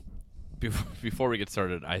before we get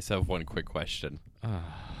started, I just have one quick question. I'm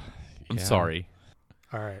Yeah. sorry.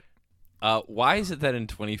 All right. Why is it that in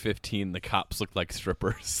 2015 the cops look like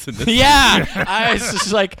strippers? In this Yeah, I was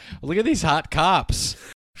just like, look at these hot cops.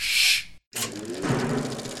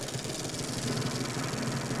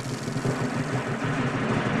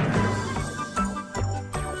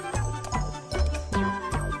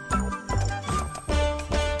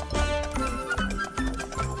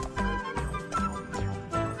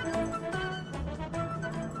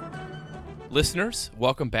 Listeners,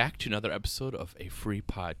 welcome back to another episode of A Free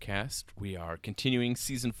Podcast. We are continuing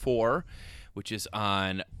Season 4, which is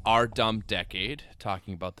on Our Dumb Decade,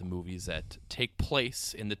 talking about the movies that take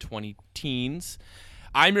place in the 20-teens.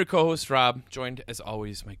 I'm your co-host, Rob, joined, as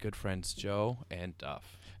always, my good friends Joe and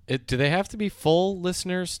Duff. Do they have to be full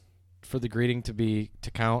listeners for the greeting to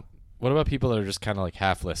count? What about people that are just kind of like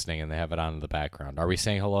half listening and they have it on in the background? Are we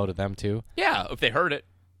saying hello to them too? Yeah, if they heard it.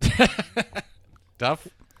 Duff?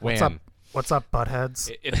 What's up? What's up, buttheads?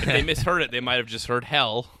 If they misheard it, they might have just heard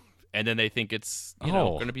hell, and then they think it's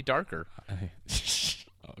going to be darker.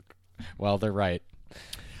 Well, they're right.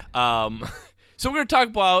 So we're going to talk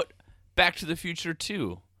about Back to the Future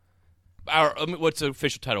 2. What's the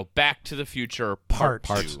official title? Back to the Future Part 2.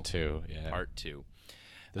 Part 2, yeah. Part 2.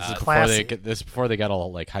 This is classy. before they got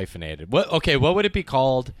all like hyphenated. What would it be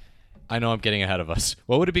called? I know I'm getting ahead of us.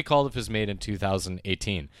 What would it be called if it was made in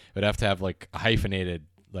 2018? It would have to have like a hyphenated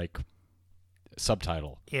like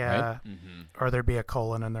subtitle. Yeah. Right? Mm-hmm. Or there'd be a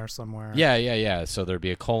colon in there somewhere. Yeah. So there'd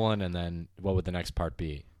be a colon, and then what would the next part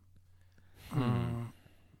be?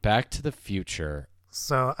 Back to the Future.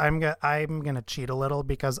 So I'm gonna cheat a little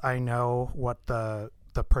because I know what the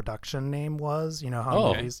production name was. You know how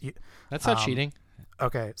Oh. movies. That's not cheating.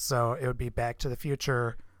 Okay, so it would be Back to the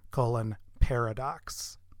Future: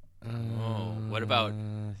 Paradox. What about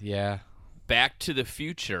Yeah. Back to the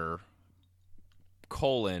Future: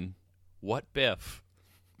 What Biff?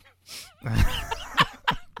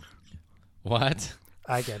 What?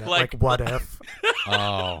 I get it. Like- Like what if?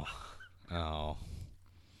 Oh.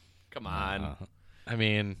 Come on. I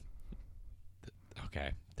mean,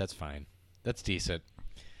 okay, that's fine. That's decent.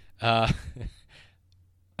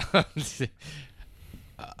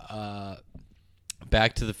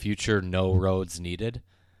 Back to the Future, No Roads Needed.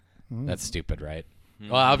 That's stupid, right?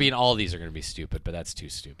 Well, I mean, all these are going to be stupid, but that's too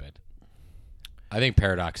stupid. I think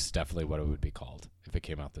Paradox is definitely what it would be called if it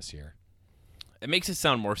came out this year. It makes it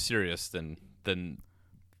sound more serious than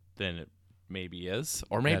it maybe is,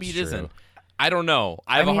 or maybe That's it isn't. true. I don't know.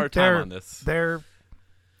 I have a hard time on this. There's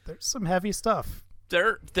some heavy stuff.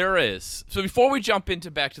 There is. So before we jump into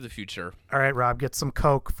Back to the Future, All right, Rob, get some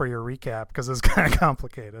Coke for your recap because it's kind of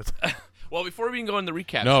complicated. well, before we even go in the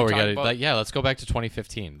recap, No, should we talk got about- to. Let's go back to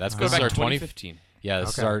 2015. Let's this go is back our to 2015. Yeah, this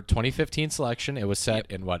is Okay. our 2015 selection. It was set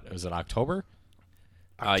in what? Was it October?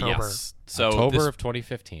 October. Yes. So October of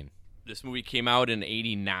 2015. this movie came out in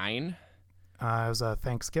 '89. It was a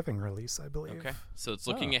Thanksgiving release, I believe. Okay. So it's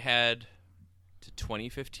looking ahead to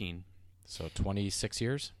 2015, So 26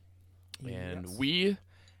 years. and Yes. we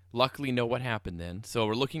luckily know what happened then. So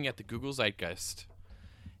we're looking at the Google Zeitgeist,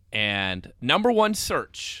 and number one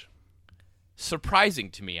search,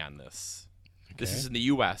 surprising to me on this. This Okay. is in the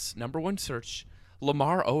U.S. Number one search,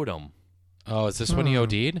 Lamar Odom. Oh, is this when he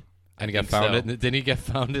OD'd? And he got think found. so. Didn't he get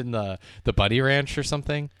found in the Bunny Ranch or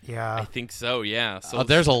something? Yeah. I think so. Yeah. So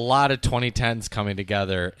There's a lot of 2010s coming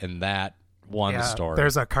together in that one Yeah, story.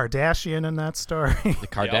 There's a Kardashian in that story. the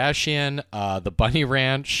Kardashian, the Bunny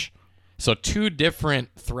Ranch. So two different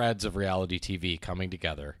threads of reality TV coming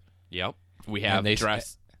together. Yep. We have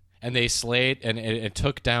And they slayed, and it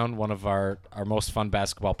took down one of our most fun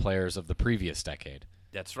basketball players of the previous decade.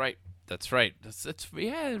 That's right. That's right.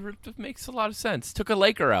 It makes a lot of sense. Took a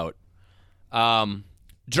Laker out.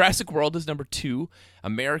 Jurassic World is number 2.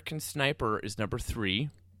 American Sniper is number 3.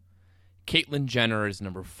 Caitlyn Jenner is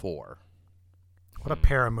number 4. What a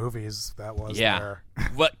pair of movies that was Yeah. there.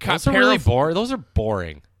 What Those are really boring. Those are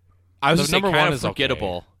boring. I was The just saying, number kind one of is okay.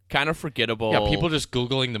 forgettable. Kind of forgettable. Yeah, people just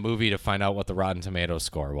Googling the movie to find out what the Rotten Tomatoes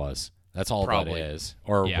score was. That's all Probably. that is.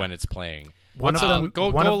 Or Yeah. when it's playing. One What's of them- go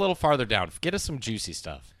one a of- little farther down. Get us some juicy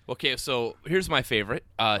stuff. Okay, so here's my favorite.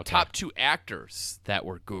 Top 2 actors that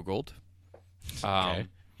were Googled. Okay.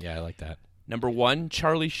 Yeah, I like that. Number 1,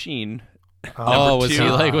 Charlie Sheen. Oh, was two-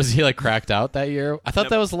 he like cracked out that year? I thought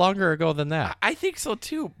that was longer ago than that. I think so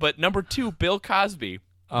too. But number 2, Bill Cosby.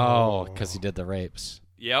 Oh, because he did the rapes.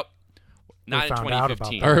 Yep. Not in found out about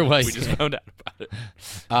 2015. that. Or was- we just found out about it.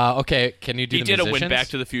 Okay, can you do He the did it musicians? when Back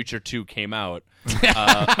to the Future 2 came out.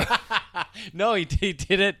 No, he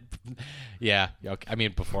did it. Yeah, okay. I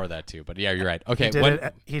mean before that too. But yeah, you're right. Okay,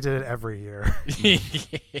 He did it every year.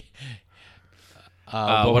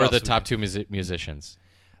 What were else the we top two musicians?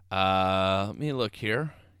 Let me look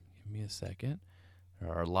here. Give me a second.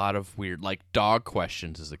 There are a lot of weird, like dog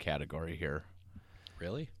questions is a category here.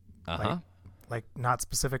 Really? Uh-huh. Like not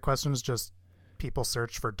specific questions, just people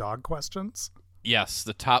search for dog questions. Yes,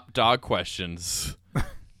 the top dog questions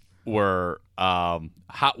were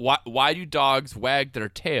why do dogs wag their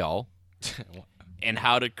tail, and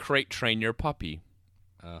how to crate train your puppy.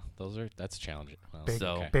 That's challenging. Well, Big,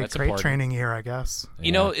 So- big That's crate important. training year, I guess.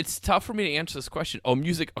 You know, it's tough for me to answer this question. Oh,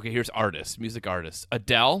 music. Okay, here's artists. Music artists.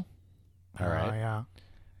 Adele. All right.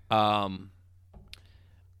 Yeah.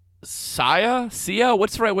 Sia.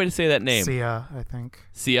 What's the right way to say that name? Sia, I think.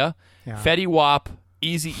 Sia. Yeah. Fetty Wap.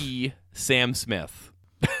 Eazy-E. Sam Smith.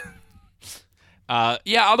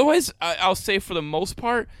 Yeah. Otherwise, I'll say for the most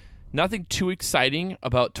part, nothing too exciting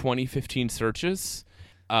about 2015 searches.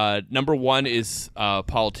 Number one is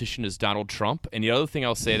politician is Donald Trump, and the other thing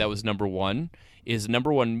I'll say that was number one is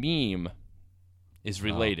number one meme is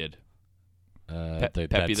related.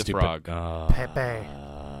 Pepe the Frog. Pepe.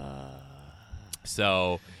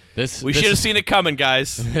 So This we should have seen it coming,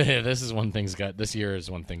 guys. This year is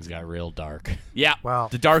when things got real dark. Yeah, Well,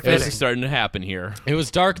 the darkness fitting. is starting to happen here. It was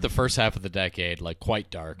dark the first half of the decade, like quite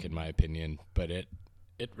dark in my opinion, but it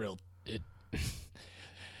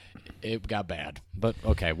it got bad. But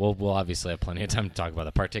okay, we'll obviously have plenty of time to talk about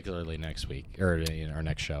it, particularly next week or in our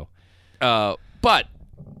next show. But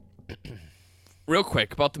real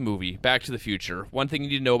quick about the movie Back to the Future. One thing you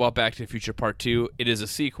need to know about Back to the Future Part 2, it is a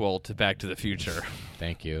sequel to Back to the Future.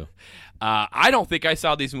 Thank you. I don't think I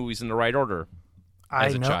saw these movies in the right order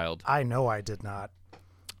as a child. I know I did not.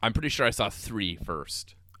 I'm pretty sure I saw 3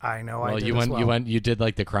 first. I know I Well, did you as went you did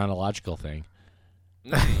like the chronological thing.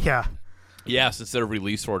 Yeah. Yes, instead of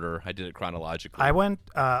release order, I did it chronologically. I went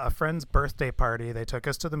a friend's birthday party. They took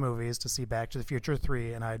us to the movies to see Back to the Future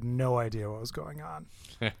 3, and I had no idea what was going on.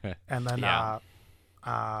 And then Yeah.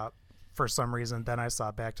 for some reason, then I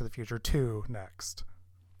saw Back to the Future 2 next.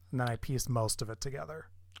 And then I pieced most of it together.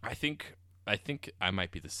 I think I might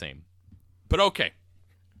be the same. But okay.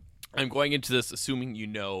 I'm going into this assuming you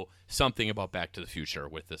know something about Back to the Future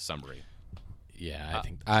with this summary. Yeah, I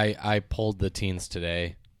think I pulled the teens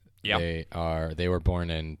today. Yeah. They were born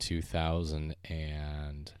in 2000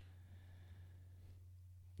 and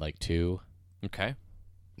like 2. Okay.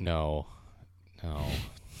 No.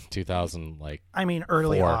 2000 like I mean,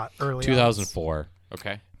 early 2004.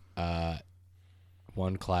 Okay.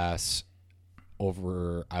 One class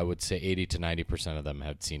over, I would say 80 to 90% of them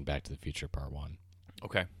had seen Back to the Future Part 1.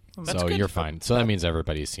 Okay. That's So good. you're fine. So that means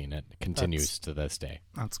everybody's seen it. Continues to this day.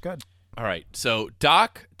 That's good. All right. So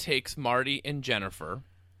Doc takes Marty and Jennifer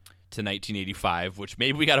to 1985, which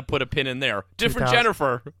maybe we got to put a pin in there. Different 2000.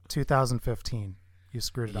 Jennifer. 2015. You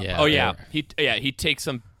screwed it up. Yeah. Oh yeah. He takes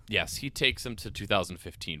them. Yes, he takes them to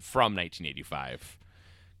 2015 from 1985.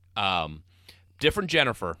 Different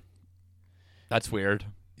Jennifer. That's weird.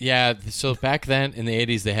 Yeah, so back then in the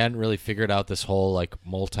 80s, they hadn't really figured out this whole like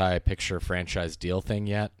multi-picture franchise deal thing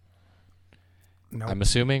yet. Nope. I'm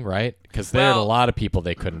assuming, right? Because there are a Well- lot of people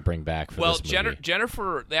they couldn't bring back for Well, this movie.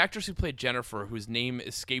 Jennifer, the actress who played Jennifer, whose name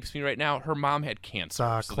escapes me right now, her mom had It's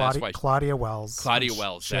cancer. So that's why. Claudia Wells. Claudia She-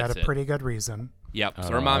 Wells, She had that's a it. pretty good reason. Yep. So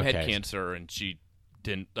Oh, her mom had okay. cancer, and she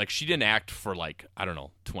didn't act for like, I don't know,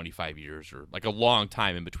 25 years or like a long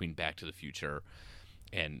time in between Back to the Future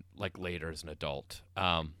and like later as an adult.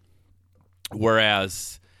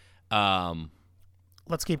 Whereas,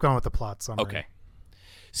 Let's keep going with the plot summary. okay.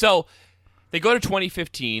 So they go to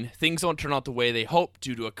 2015. Things don't turn out the way they hoped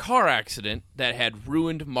due to a car accident that had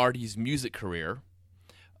ruined Marty's music career.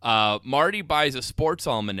 Marty buys a sports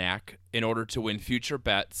almanac in order to win future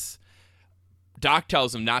bets. Doc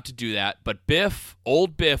tells him not to do that, but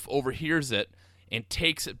old Biff, overhears it and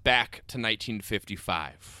takes it back to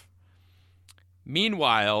 1955.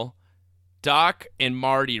 Meanwhile, Doc and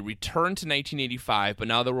Marty return to 1985, but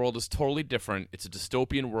now the world is totally different. It's a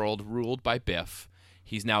dystopian world ruled by Biff.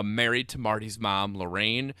 He's now married to Marty's mom,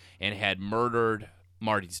 Lorraine, and had murdered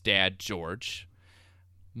Marty's dad, George.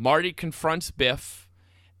 Marty confronts Biff,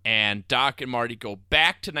 and Doc and Marty go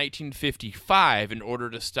back to 1955 in order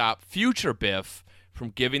to stop future Biff from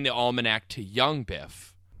giving the almanac to young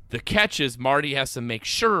Biff. The catch is Marty has to make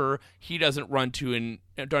sure he doesn't run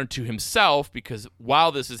to himself, because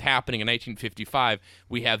while this is happening in 1955,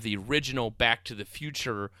 we have the original Back to the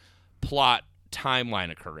Future plot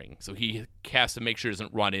timeline occurring. So he has to make sure he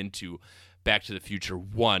doesn't run into Back to the Future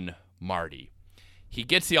 1 Marty. He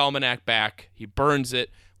gets the almanac back, he burns it,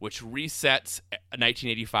 which resets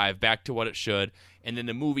 1985 back to what it should, and then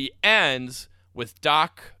the movie ends with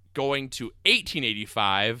Doc going to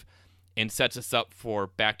 1885 and sets us up for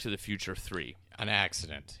Back to the Future 3. An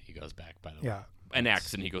accident. He goes back, by the way. Yeah. An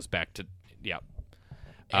accident. He goes back to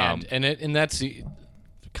And that's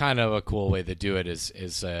kind of a cool way to do it.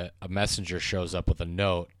 Is a messenger shows up with a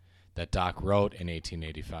note that Doc wrote in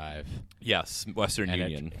 1885. Yes, Western and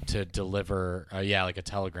Union. to deliver, like a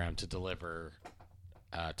telegram to deliver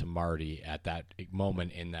to Marty at that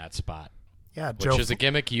moment in that spot. Yeah, which is a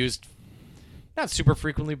gimmick used not super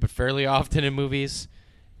frequently, but fairly often in movies,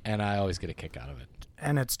 and I always get a kick out of it.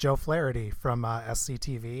 And it's Joe Flaherty from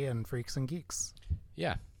SCTV and Freaks and Geeks.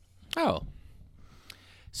 Yeah. Oh.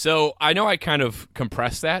 So I know I kind of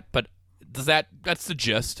compressed that, but that's the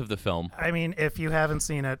gist of the film. I mean, if you haven't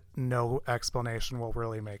seen it, no explanation will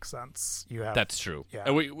really make sense. You have That's true. Yeah.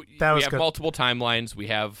 And we have good. multiple timelines. We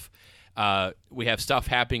have stuff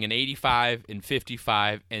happening in 85, in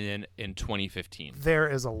 55, and then in 2015. There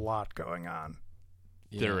is a lot going on.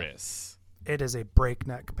 Yeah. There is. It is a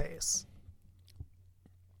breakneck pace.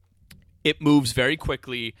 It moves very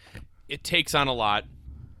quickly. It takes on a lot.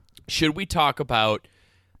 Should we talk about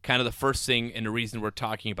kind of the first thing and the reason we're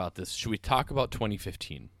talking about this? Should we talk about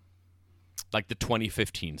 2015? Like the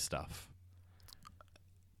 2015 stuff?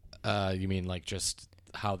 You mean like just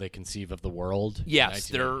how they conceive of the world?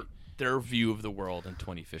 Yes, their view of the world in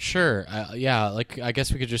 2015. Sure. Yeah, like I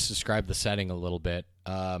guess we could just describe the setting a little bit.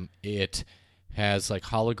 It has like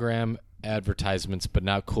hologram advertisements, but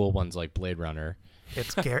not cool ones like Blade Runner.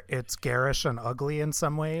 It's garish and ugly in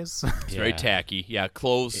some ways. It's very tacky. Yeah,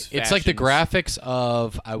 clothes. It's like the fashions. graphics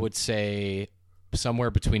of, I would say, somewhere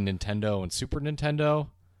between Nintendo and Super Nintendo.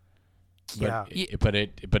 But Yeah. but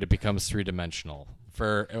it becomes 3-dimensional.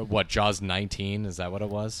 For what, Jaws 19? Is that what it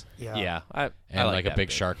was? Yeah, I And like like a that big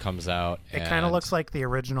bit. shark comes out. It kind of looks like the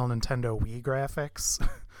original Nintendo Wii graphics,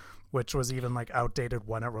 which was even like outdated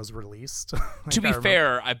when it was released. Like, To be I remember-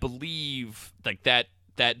 fair, I believe like that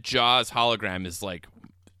Jaws hologram is like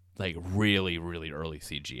really really early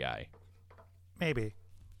CGI. maybe.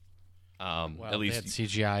 Well, At least they had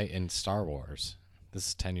CGI in Star Wars. This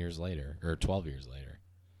is 10 years later, or 12 years later.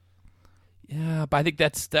 yeah, but I think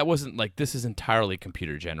that wasn't like this is entirely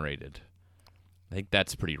computer generated. I think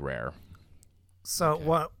that's pretty rare.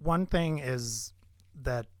 So one thing is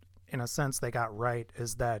that, in a sense, they got right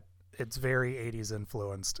is that it's very 80s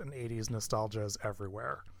influenced and 80s nostalgia is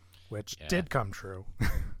everywhere, which Yeah. did come true.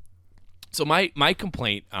 So my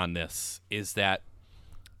complaint on this is that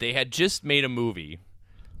they had just made a movie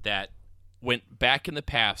that went back in the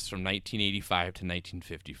past from 1985 to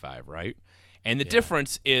 1955, right? And the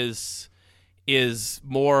difference is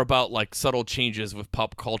more about like subtle changes with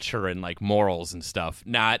pop culture and like morals and stuff,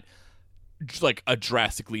 not like a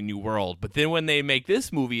drastically new world. But then when they make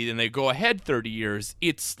this movie and they go ahead 30 years,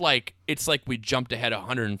 it's like we jumped ahead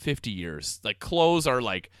 150 years. Like clothes are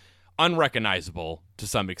like unrecognizable to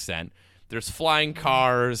some extent. There's flying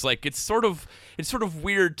cars. Like it's sort of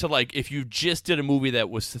weird to like if you just did a movie that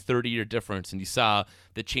was a 30-year difference and you saw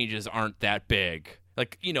the changes aren't that big.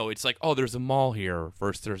 Like, you know, it's like, oh, there's a mall here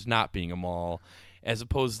versus there's not being a mall, as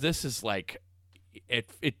opposed this is like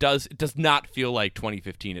it does not feel like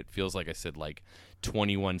 2015. It feels like I said like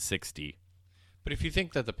 2160. But if you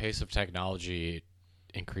think that the pace of technology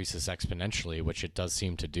increases exponentially, which it does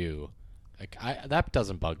seem to do, like that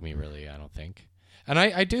doesn't bug me really, I don't think. And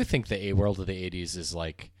I do think the A world of the 80s is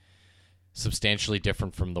like substantially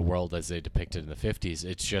different from the world as they depicted in the 50s.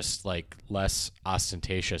 It's just like less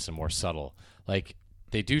ostentatious and more subtle. Like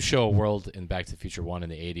they do show a world in Back to the Future 1 in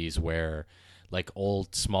the 80s where like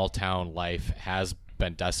old small town life has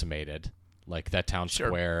been decimated. Like that town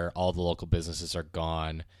square, all the local businesses are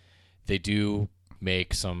gone. They do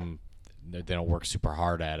make they don't work super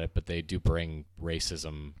hard at it, but they do bring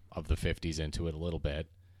racism of the 50s into it a little bit.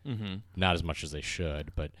 Mm-hmm. Not as much as they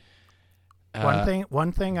should, but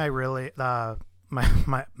One thing I really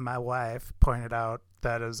my wife pointed out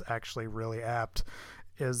that is actually really apt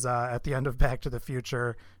is at the end of Back to the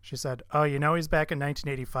Future, she said, "Oh, you know he's back in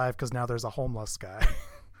 1985 because now there's a homeless guy."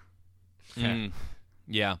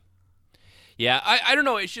 Yeah. I don't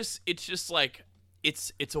know. It's just like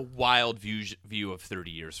it's a wild view of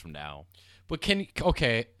 30 years from now. But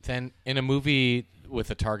then in a movie with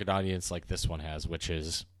a target audience like this one has, which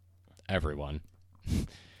is everyone,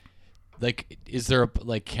 like, is there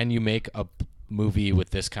can you make a movie with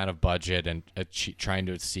this kind of budget and trying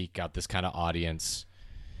to seek out this kind of audience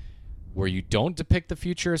where you don't depict the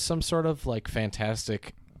future as some sort of like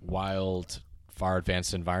fantastic, wild, far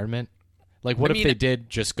advanced environment? Like, what if they did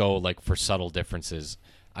just go like for subtle differences?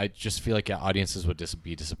 I just feel like audiences would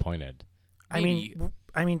be disappointed. I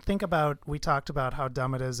mean, think about, we talked about how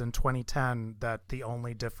dumb it is in 2010 that the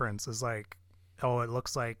only difference is like, oh, it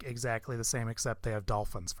looks like exactly the same except they have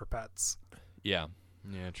dolphins for pets. Yeah.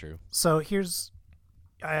 Yeah, true. So here's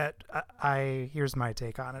here's my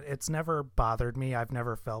take on it. It's never bothered me. I've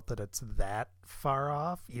never felt that it's that far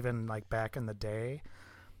off, even like back in the day.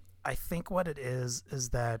 I think what it is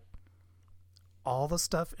that all the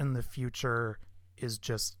stuff in the future is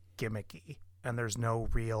just gimmicky, and there's no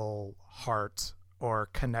real heart or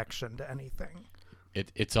connection to anything.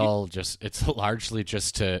 It's all just, it's largely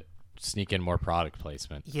just to sneak in more product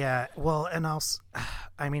placement. Yeah, well, and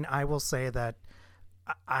I mean, I will say that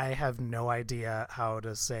I have no idea how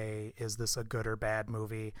to say, is this a good or bad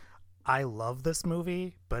movie? I love this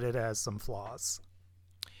movie, but it has some flaws,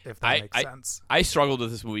 if that makes sense. I struggled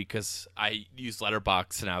with this movie because I used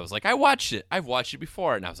Letterboxd, and I was like, I watched it. I've watched it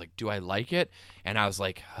before. And I was like, do I like it? And I was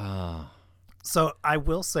like, So I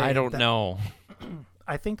will say I don't know.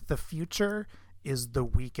 I think the future is the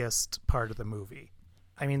weakest part of the movie.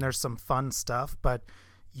 I mean, there's some fun stuff, but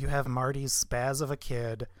you have Marty's spaz of a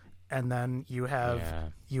kid, and then you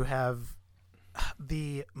have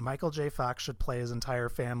the Michael J. Fox should play his entire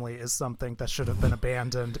family is something that should have been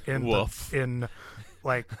abandoned in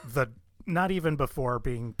not even before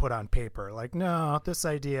being put on paper. Like, no, this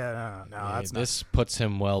idea, that's not. This puts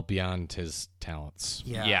him well beyond his talents.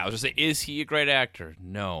 Yeah, I was just saying, is he a great actor?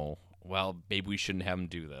 No. Well, maybe we shouldn't have him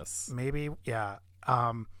do this. Maybe, yeah.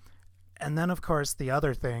 And then, of course, the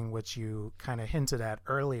other thing, which you kind of hinted at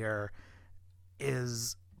earlier,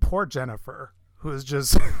 is poor Jennifer, who is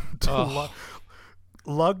just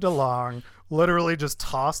lugged along, literally just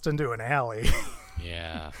tossed into an alley.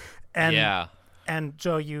 Yeah. And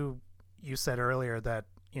Joe, you said earlier that,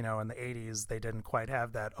 in the 80s, they didn't quite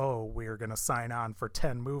have that, we're going to sign on for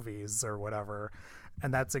 10 movies or whatever.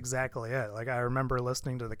 And that's exactly it. Like, I remember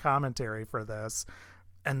listening to the commentary for this,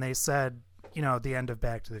 and they said, the end of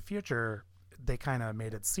Back to the Future, they kind of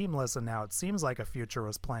made it seamless, and now it seems like a future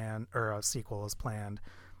was planned, or a sequel was planned.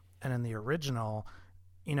 And in the original,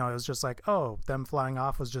 it was just like, them flying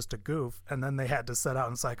off was just a goof. And then they had to set out,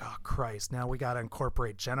 and it's like, oh, Christ, now we got to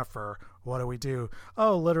incorporate Jennifer. What do we do?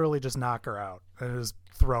 Oh, literally just knock her out and just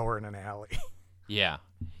throw her in an alley. Yeah.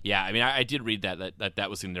 Yeah, I mean, I did read that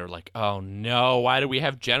was in there, like, oh, no, why do we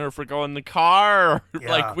have Jennifer go in the car?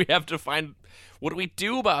 Yeah. Like, we have to find, what do we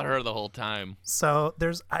do about her the whole time? So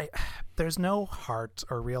there's no heart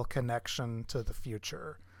or real connection to the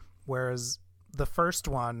future, whereas the first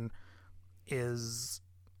one is,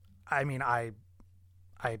 I mean, I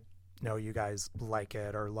know you guys like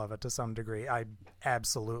it or love it to some degree. I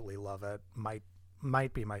absolutely love it.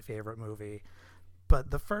 Might be my favorite movie. But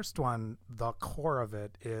the first one, the core of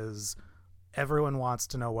it is everyone wants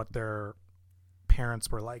to know what their parents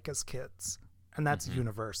were like as kids, and that's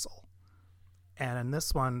universal. And in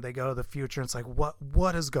this one, they go to the future, and it's like,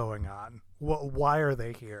 what is going on? Why are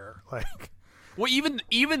they here? Like, well,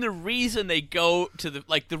 even the reason they go to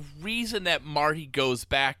the reason that Marty goes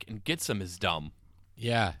back and gets him is dumb.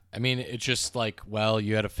 Yeah, I mean, it's just like, well,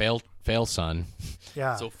 you had a fail son.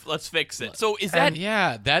 Yeah. So let's fix it. So is that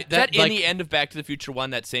that in the end of Back to the Future 1,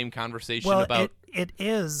 that same conversation about? It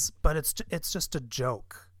is, but it's just a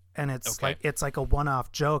joke, and it's like a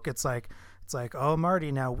one-off joke. It's like, oh,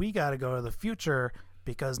 Marty, now we got to go to the future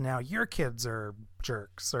because now your kids are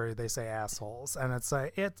jerks, or they say assholes, and it's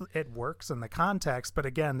like it works in the context, but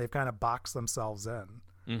again, they've kind of boxed themselves in.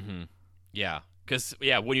 Mm-hmm. Yeah. Because,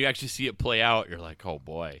 when you actually see it play out, you're like, oh,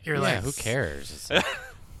 boy. You're like, who cares?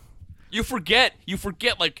 You forget,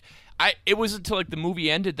 like, it was until, like, the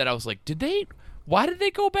movie ended that I was like, why did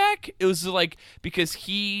they go back? It was, like, because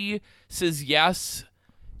he says yes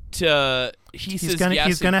to, he's going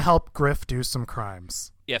to help Griff do some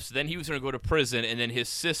crimes. Yeah, so then he was going to go to prison, and then his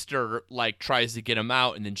sister, like, tries to get him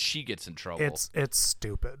out, and then she gets in trouble. It's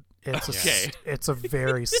stupid. It's a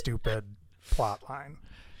very stupid plot line.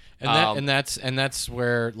 And that's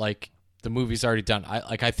where, like, the movie's already done.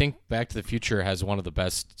 I think Back to the Future has one of the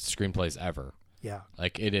best screenplays ever. Yeah.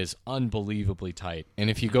 Like, it is unbelievably tight. And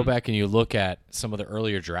if you go back and you look at some of the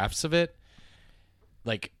earlier drafts of it,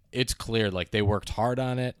 like, it's clear, like, they worked hard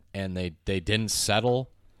on it, and they didn't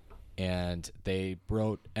settle, and they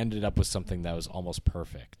ended up with something that was almost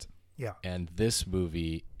perfect. Yeah. And this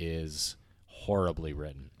movie is horribly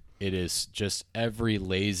written. It is just every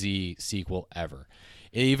lazy sequel ever.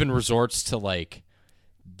 It even resorts to, like,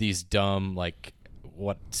 these dumb, like,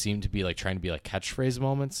 what seem to be, like, trying to be, like, catchphrase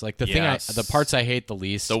moments. Like, the parts I hate the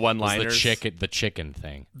least, the one-liners, the chicken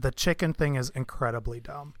thing. The chicken thing is incredibly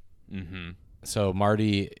dumb. Mm-hmm. So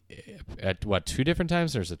Marty, at what, 2 different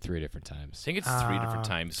times, or is it 3 different times? I think it's 3 different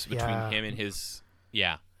times between him and his,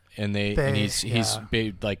 And he's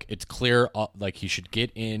like, it's clear, like, he should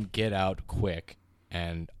get in, get out quick,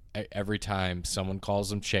 and every time someone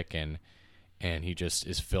calls him chicken, and he just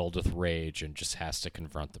is filled with rage and just has to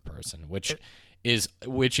confront the person, which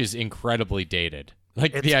is incredibly dated.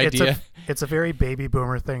 Like the idea, it's a very baby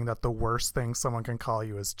boomer thing that the worst thing someone can call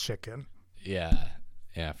you is chicken.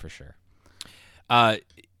 yeah, for sure.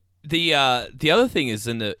 The other thing is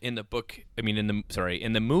in the book, I mean in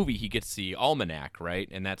the movie he gets the almanac, right?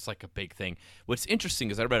 And that's like a big thing. What's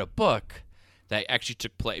interesting is I read a book that actually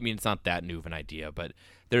took place. I mean, it's not that new of an idea, but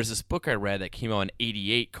there's this book I read that came out in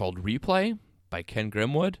 '88 called Replay by Ken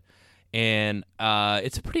Grimwood. And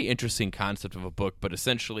it's a pretty interesting concept of a book, but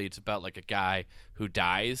essentially it's about like a guy who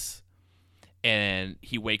dies and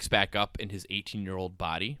he wakes back up in his 18-year-old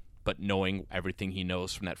body, but knowing everything he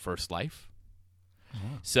knows from that first life.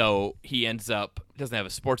 So he doesn't have a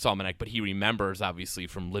sports almanac, but he remembers, obviously,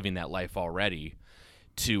 from living that life already,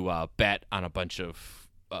 to bet on a bunch of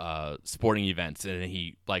sporting events, and then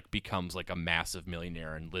he like becomes like a massive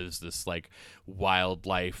millionaire and lives this like wild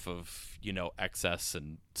life of, you know, excess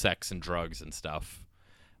and sex and drugs and stuff.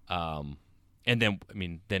 And then, I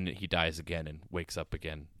mean, then he dies again and wakes up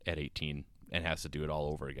again at 18 and has to do it all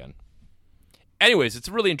over again. Anyways, it's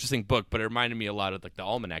a really interesting book, but it reminded me a lot of like the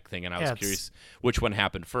almanac thing, and I was curious which one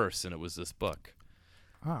happened first, and it was this book.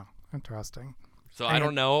 Oh, interesting. So I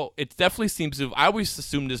don't know. It definitely seems to. I always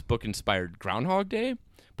assumed this book inspired Groundhog Day,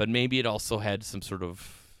 but maybe it also had some sort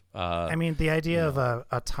of. I mean, the idea of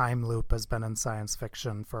a time loop has been in science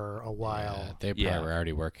fiction for a while. Yeah, they probably were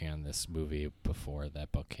already working on this movie before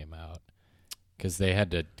that book came out, because they had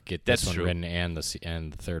to get this one written and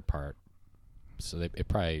the third part. So they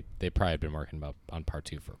probably had been working on part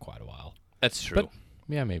 2 for quite a while. That's true. But,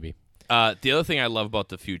 yeah, maybe. The other thing I love about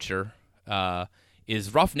the future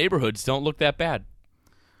is rough neighborhoods don't look that bad.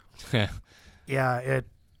 Yeah,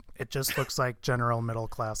 it just looks like general middle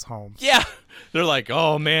class homes. Yeah, they're like,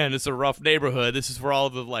 oh man, it's a rough neighborhood. This is where all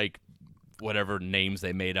the like whatever names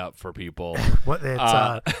they made up for people. What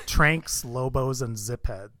it's Tranks, Lobos, and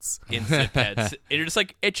Zipheads. In Zipheads.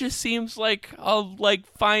 It just seems like a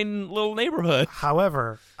fine little neighborhood.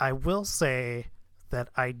 However, I will say that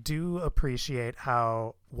I do appreciate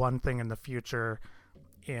how one thing in the future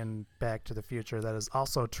in Back to the Future that is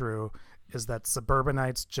also true is that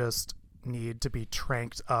suburbanites just need to be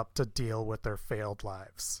tranked up to deal with their failed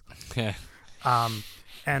lives.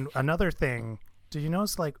 And another thing, do you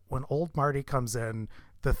notice, like, when old Marty comes in,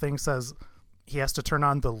 the thing says he has to turn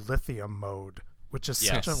on the lithium mode, which is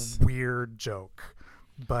such a weird joke,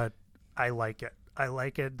 but I like it. I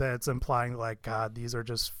like it that it's implying, like, God, these are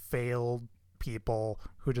just failed people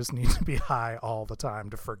who just need to be high all the time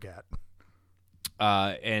to forget.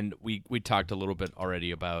 And we talked a little bit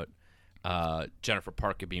already about Jennifer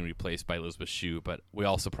Parker being replaced by Elizabeth Shue, but we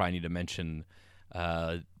also probably need to mention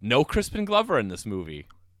no Crispin Glover in this movie.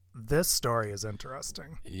 This story is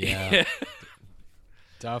interesting. Yeah.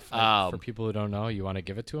 Duff, for people who don't know, you want to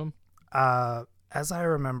give it to him? As I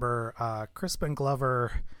remember, Crispin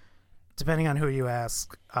Glover, depending on who you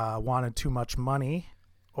ask, wanted too much money.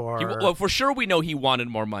 Well, for sure we know he wanted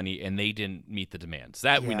more money and they didn't meet the demands.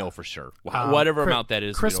 That we know for sure. Whatever amount that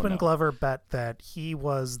is, Crispin Glover bet that he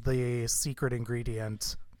was the secret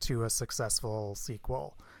ingredient to a successful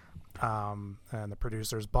sequel. And the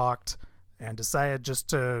producers balked and decided just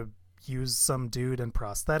to use some dude in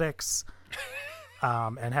prosthetics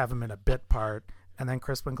and have him in a bit part. And then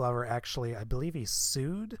Crispin Glover actually, I believe he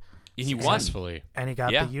sued. And he won. Successfully. And he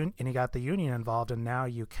got the union involved, and now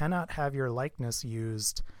you cannot have your likeness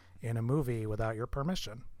used in a movie without your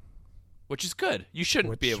permission. Which is good. You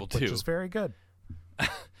shouldn't be able to. Which is very good.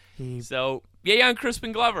 So, yay on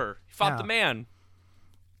Crispin Glover. He fought the man.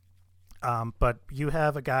 But you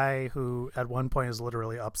have a guy who at one point is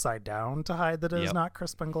literally upside down to hide that it is not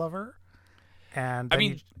Crispin Glover. And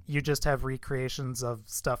then you just have recreations of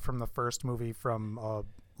stuff from the first movie from a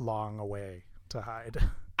long away to hide.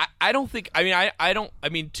 I don't think,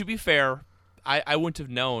 to be fair, I wouldn't have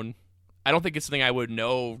known. I don't think it's something I would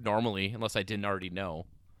know normally unless I didn't already know.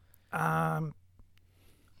 Yeah,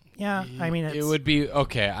 I mean, it would be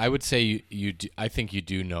okay. I would say you do, I think you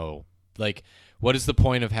do know. Like, what is the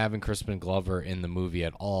point of having Crispin Glover in the movie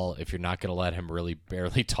at all if you're not going to let him really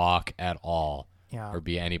barely talk at all or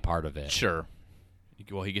be any part of it? Sure.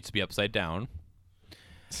 Well, he gets to be upside down.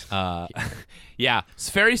 Yeah, it's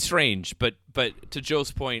very strange. But to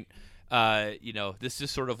Joe's point, this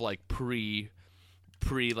is sort of like pre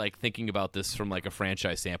like thinking about this from like a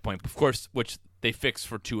franchise standpoint, of course, which they fixed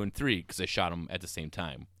for 2 and 3 because they shot them at the same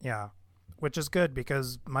time. Yeah, which is good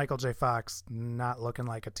because Michael J. Fox not looking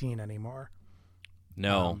like a teen anymore.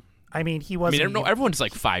 No. I mean, he wasn't. Everyone's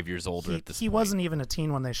like 5 years older at this point. He wasn't even a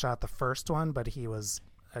teen when they shot the first one, but he was,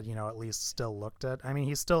 at least still looked at. I mean,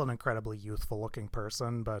 he's still an incredibly youthful looking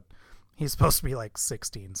person, but He's supposed to be like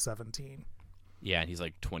 16, 17. Yeah, and he's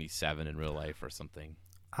like 27 in real life or something.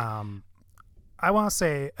 I want to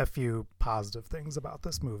say a few positive things about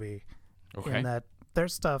this movie. Okay. In that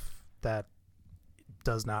there's stuff that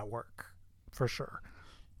does not work, for sure.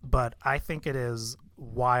 But I think it is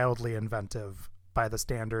wildly inventive by the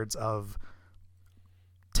standards of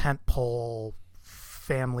tentpole,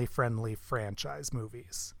 family-friendly franchise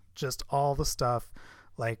movies. Just all the stuff.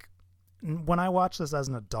 Like, when I watch this as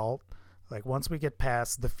an adult, like, once we get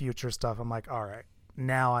past the future stuff, I'm like, all right,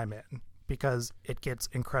 now I'm in. Because it gets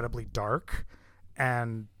incredibly dark,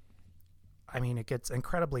 and, I mean, it gets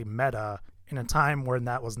incredibly meta in a time when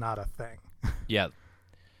that was not a thing. Yeah.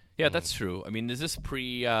 Yeah, that's true. I mean, is this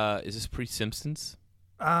pre Simpsons?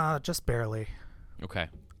 Just barely. Okay.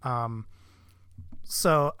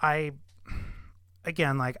 So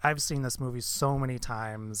again, like, I've seen this movie so many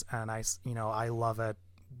times, and I love it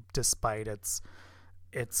despite its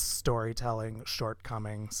storytelling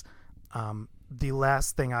shortcomings. The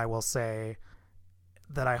last thing I will say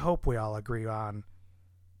that I hope we all agree on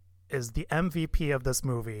is the MVP of this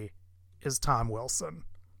movie is Tom Wilson,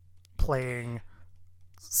 playing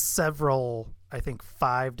several, I think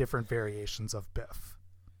 5 different variations of Biff.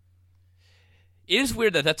 It is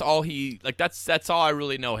weird that that's all that's all I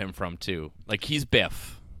really know him from too. Like, he's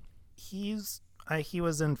Biff. He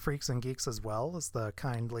was in Freaks and Geeks as well as the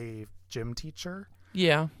kindly gym teacher.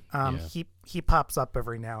 Yeah. He pops up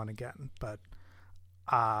every now and again, but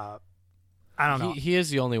I don't know. He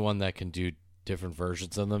is the only one that can do different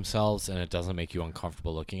versions of themselves, and it doesn't make you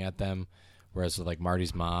uncomfortable looking at them. Whereas with, like,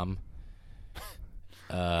 Marty's mom,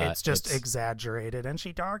 it's just exaggerated, and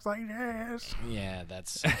she talks like this. Yeah,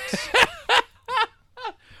 that's.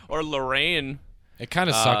 Or Lorraine. It kind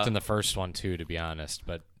of sucked in the first one too, to be honest,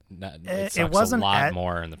 but it wasn't a lot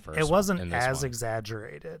more in the first. It wasn't one, as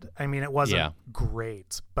exaggerated. I mean, it wasn't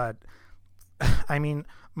great, but I mean,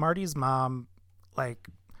 Marty's mom, like,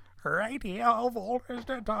 her idea is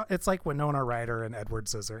to talk. It's like Winona Ryder and Edward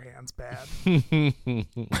Scissorhands bad.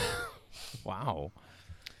 Wow.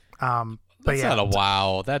 But that's yeah, not a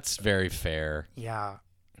wow. That's very fair. Yeah.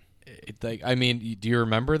 I mean, do you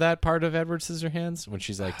remember that part of Edward Scissorhands when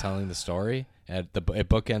she's, like, telling the story? It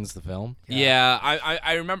bookends the film. Yeah,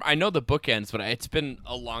 I remember. I know the bookends, but it's been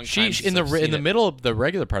a long time. In the middle of the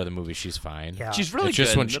regular part of the movie, she's fine. Yeah. She's really it's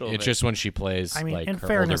good. Just when she plays, I mean, like, in her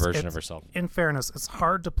fairness, older version of herself. In fairness, it's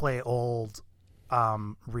hard to play old,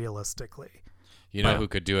 realistically. You know who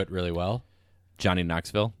could do it really well? Johnny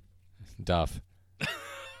Knoxville. Duff.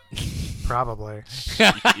 Probably.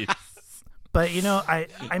 But, you know,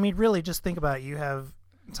 I mean, really, just think about it. You have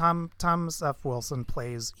Thomas F. Wilson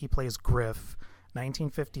plays Griff,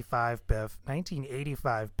 1955 Biff,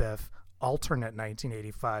 1985 Biff, alternate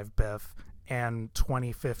 1985 Biff, and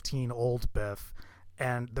 2015 old Biff,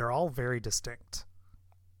 and they're all very distinct,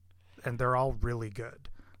 and they're all really good.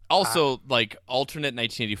 Also, like, alternate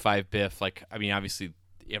 1985 Biff, like, I mean, obviously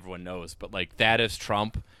everyone knows, but, like, that is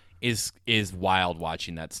Trump is wild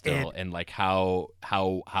watching that still, and like how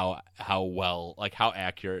well, like, how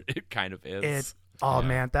accurate it kind of is.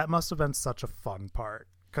 Man, that must have been such a fun part,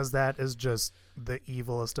 because that is just the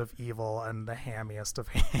evilest of evil and the hammiest of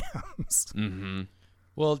hams. Mm-hmm.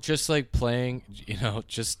 Well, just like playing, you know,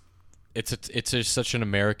 just it's such an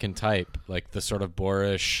American type, like the sort of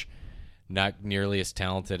boorish, not nearly as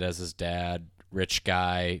talented as his dad, rich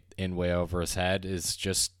guy in way over his head. Is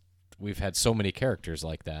just, we've had so many characters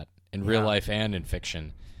like that in real life and in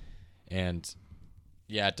fiction, and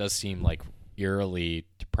yeah, it does seem like eerily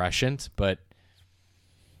prescient, but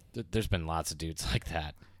there's been lots of dudes like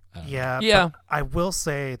that. Yeah. But I will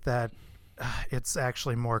say that it's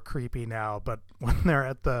actually more creepy now. But when they're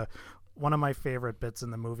at one of my favorite bits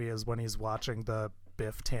in the movie is when he's watching the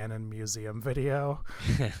Biff Tannen museum video.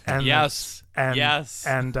 And Yes.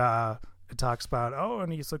 and it talks about,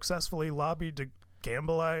 and he successfully lobbied to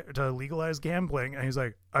legalize gambling, and he's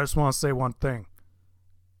like, I just want to say one thing: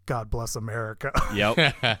 God bless America.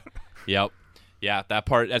 Yep. Yep. Yeah, that's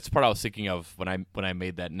the part I was thinking of when I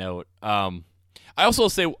made that note. I also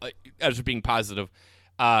say, as being positive,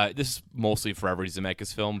 this is mostly for every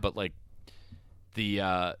Zemeckis film, but, like, the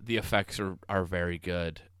effects are very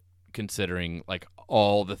good, considering, like,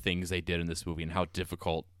 all the things they did in this movie and how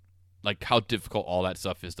difficult all that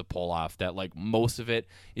stuff is to pull off. That, like, most of it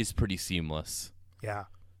is pretty seamless. Yeah.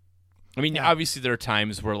 I mean, obviously there are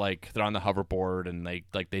times where, like, they're on the hoverboard and they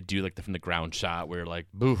do, like, from the ground shot where you're like,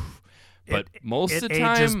 boof. But most of the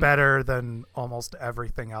time, it ages better than almost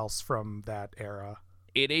everything else from that era.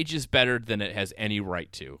 It ages better than it has any right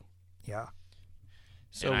to. Yeah.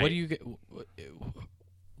 So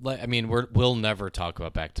I mean, we'll never talk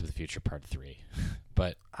about Back to the Future Part 3,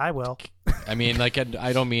 but I will. I mean, like,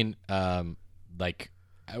 I don't mean like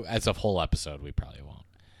as a whole episode. We probably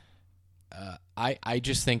won't. I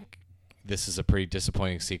just think this is a pretty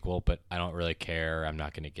disappointing sequel, but I don't really care. I'm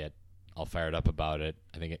not going to get all fired up about it.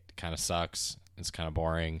 I think it kind of sucks. It's kind of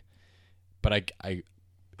boring. But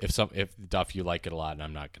if Duff, you like it a lot, and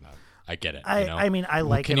I'm not gonna. I get it. I mean, I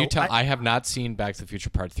like Can it. you tell? I have not seen Back to the Future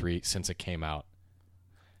Part 3 since it came out.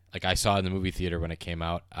 Like, I saw it in the movie theater when it came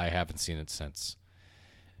out. I haven't seen it since.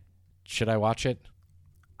 Should I watch it?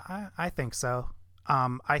 I think so.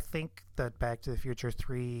 I think that Back to the Future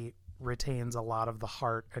 3 retains a lot of the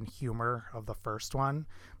heart and humor of the first one,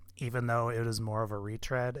 even though it is more of a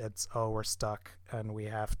retread. It's, we're stuck and we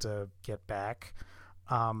have to get back.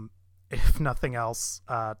 If nothing else,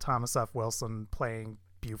 Thomas F. Wilson playing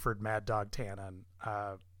Buford Mad Dog Tannen,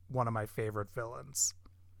 one of my favorite villains.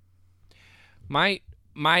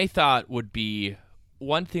 My thought would be,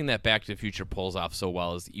 one thing that Back to the Future pulls off so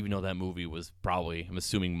well is, even though that movie was probably, I'm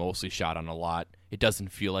assuming, mostly shot on a lot, it doesn't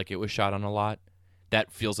feel like it was shot on a lot.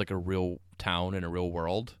 That feels like a real town and a real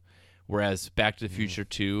world. Whereas Back to the Future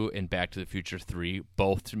 2 and Back to the Future 3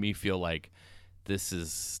 both to me feel like this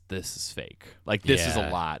is fake. Like, this is a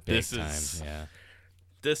lot. This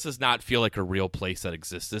does not feel like a real place that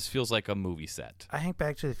exists. This feels like a movie set. I think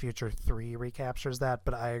Back to the Future 3 recaptures that,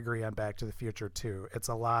 but I agree on Back to the Future 2. It's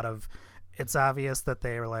a lot of, it's obvious that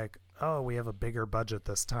they were like, oh, we have a bigger budget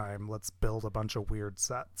this time. Let's build a bunch of weird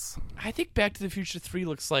sets. I think Back to the Future 3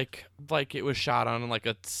 looks like it was shot on like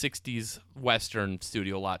a 60s Western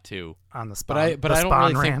studio lot too. On the Spawn, I don't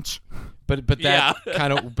Spawn really Ranch. But that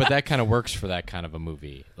kind of works for that kind of a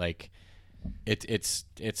movie. Like, it's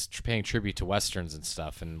paying tribute to westerns and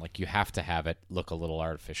stuff, and like, you have to have it look a little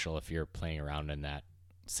artificial if you're playing around in that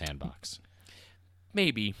sandbox.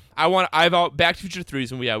 Maybe. Back to the Future 3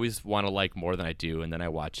 is when we always want to like more than I do, and then I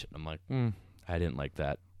watch it and I'm like, I didn't like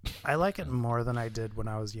that. I like it more than I did when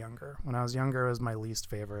I was younger. When I was younger, it was my least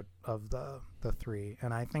favorite of the three,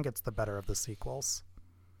 and I think it's the better of the sequels.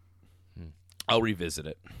 I'll revisit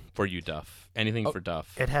it for you, Duff. Anything for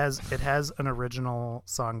Duff. It has an original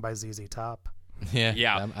song by ZZ Top.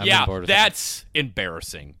 Yeah. I'm on board with That's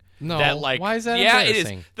embarrassing. No, why is that It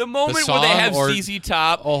embarrassing? is. The moment where they have or- ZZ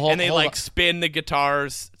Top and they hold on. spin the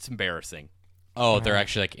guitars, it's embarrassing. Oh, they're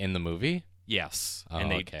actually like in the movie? Yes, Oh,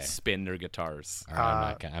 and they okay. spin their guitars. All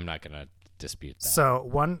right, I'm not gonna dispute that. So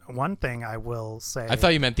one thing I will say, I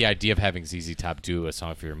thought you meant the idea of having ZZ Top do a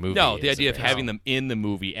song for your movie. No, the is idea of embarrassing. having them in the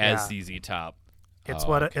movie as ZZ Top. it's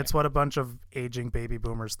okay. it's what a bunch of aging baby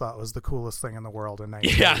boomers thought was the coolest thing in the world in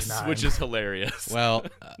 1989. Yes, which is hilarious. Well,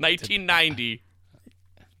 1990.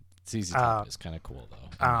 ZZ Top is kind of cool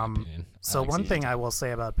though. In my opinion. So I like one ZZ thing Top. I will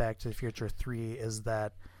say about Back to the Future 3 is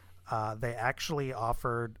that they actually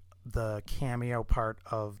offered the cameo part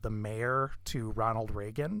of the mayor to Ronald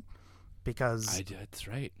Reagan because That's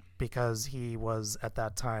right. because he was at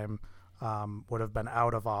that time would have been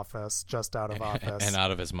just out of office. and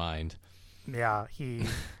out of his mind. Yeah, he.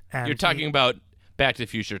 And You're talking about Back to the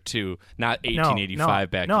Future 2, not 1885 no, Back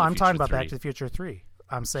to the Future 3. No, I'm talking about Back to the Future 3.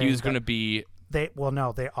 I'm saying He was going to be... they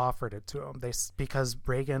offered it to him. Because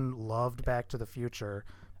Reagan loved Back to the Future.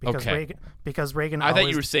 Okay. Because Reagan. I thought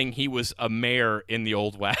you were saying he was a mayor in the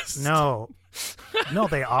Old West. No,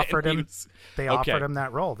 they offered him. They Okay. offered him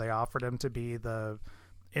that role. They offered him to be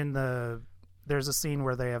There's a scene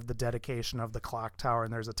where they have the dedication of the clock tower,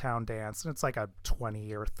 and there's a town dance, and it's like a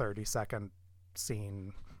 20 or 30-second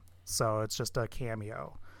scene, so it's just a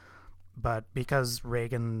cameo. But because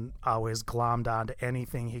Reagan always glommed onto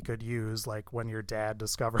anything he could use, like when your dad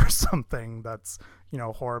discovers something that's,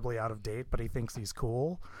 horribly out of date, but he thinks he's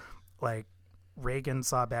cool, like Reagan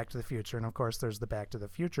saw Back to the Future, and of course there's the Back to the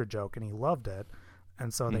Future joke, and he loved it,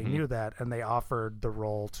 and so they knew that, and they offered the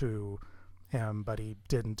role to him, but he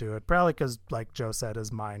didn't do it, probably because, like Joe said,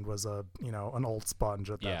 his mind was an old sponge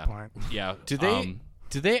at that point. Yeah. Do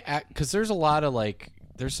they act? Because there's a lot of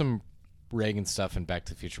there's some Reagan stuff in Back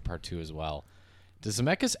to the Future Part 2 as well. Does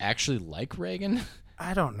Zemeckis actually like Reagan?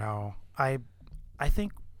 I don't know. I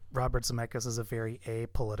think Robert Zemeckis is a very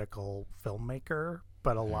apolitical filmmaker,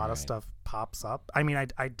 but a lot of stuff pops up. I mean,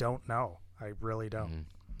 I don't know. I really don't.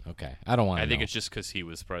 Okay, I don't want to. I think it's just because he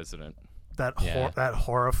was president. That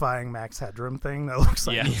horrifying Max Headroom thing that looks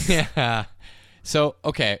like Yeah. So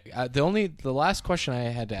okay, the last question I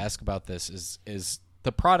had to ask about this is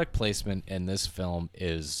the product placement in this film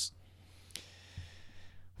is,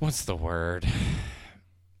 what's the word?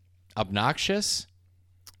 Obnoxious?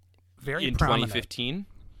 very In prominent. 2015?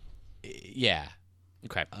 Yeah.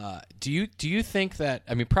 Okay. Do you think that,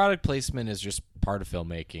 I mean, product placement is just part of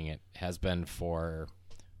filmmaking. It has been for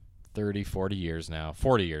 30, 40 years now.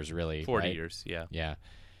 40 years, really. 40 right? years, yeah. Yeah.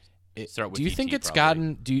 Start with do you ET think it's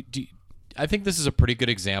probably. gotten? I think this is a pretty good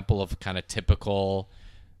example of kind of typical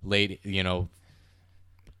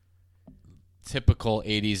typical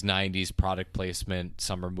 80s, 90s product placement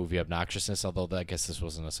summer movie obnoxiousness, although I guess this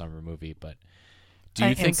wasn't a summer movie, but do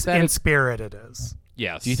you think that in spirit it is?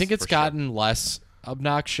 Yes. do you think it's for sure. gotten less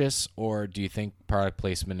obnoxious, or do you think product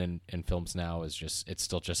placement in films now is it's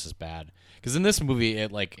still just as bad? Because in this movie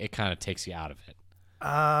it kind of takes you out of it.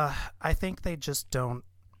 I think they just don't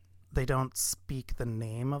speak the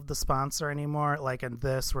name of the sponsor anymore. Like in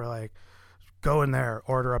this, we're like, go in there,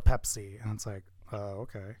 order a Pepsi, and it's like, oh,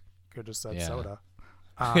 okay, could just said Yeah. soda.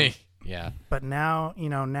 Yeah. But now,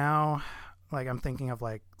 like I'm thinking of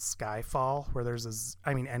like Skyfall, where there's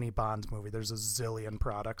any Bond movie, there's a zillion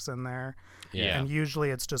products in there. Yeah. And usually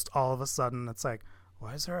it's just all of a sudden it's like,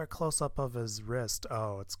 why is there a close up of his wrist?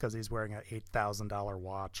 Oh, it's because he's wearing an $8,000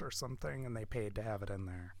 watch or something, and they paid to have it in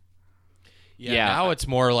there. Yeah, now it's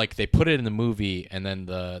more like they put it in the movie, and then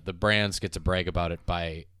the brands get to brag about it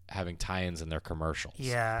by having tie-ins in their commercials.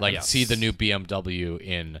 Yeah. Like Yes. see the new BMW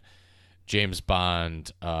in James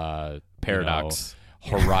Bond Paradox.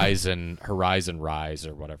 Horizon Rise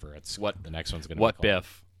or whatever. It's What- the next one's going to What be called.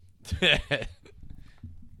 Biff?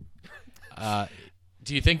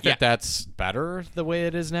 Do you think that Yeah. that's better the way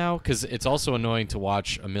it is now? Because it's also annoying to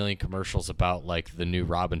watch a million commercials about like the new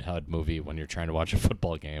Robin Hood movie when you're trying to watch a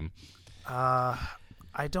football game.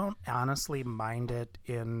 I don't honestly mind it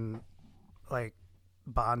in like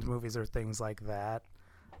Bond movies or things like that.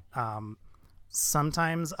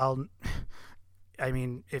 Sometimes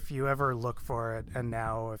if you ever look for it, and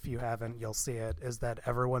now if you haven't, you'll see it, is that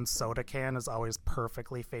everyone's soda can is always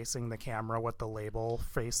perfectly facing the camera with the label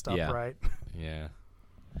faced Yeah. upright. Yeah.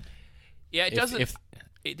 Yeah, it If- doesn't. if-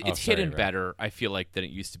 It's Oh, sorry, hidden Ray. better, I feel like, than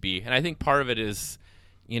it used to be, and I think part of it is,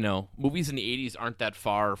 movies in the '80s aren't that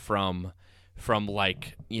far from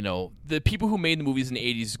like the people who made the movies in the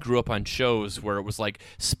 '80s grew up on shows where it was like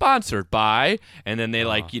sponsored by, and then they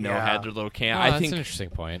Yeah. had their little can. Oh, I that's think an interesting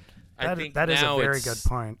point. I think that is a now very it's- good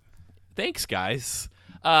point. Thanks, guys.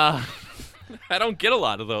 I don't get a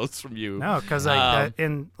lot of those from you. No, because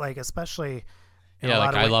especially in a Yeah, lot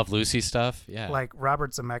like of I ways, Love Lucy stuff. Yeah. like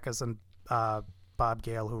Robert Zemeckis and Bob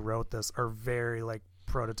Gale, who wrote this, are very like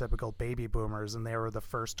prototypical baby boomers, and they were the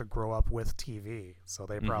first to grow up with TV, so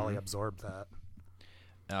they probably absorbed that.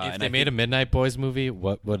 if and they I made a think- Midnight Boys movie,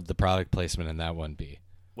 what would the product placement in that one be?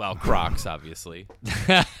 well, Crocs, obviously.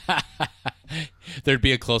 There'd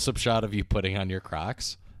be a close-up shot of you putting on your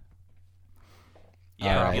Crocs.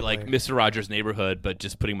 Yeah, it'd be Probably. like Mr. Rogers' Neighborhood, but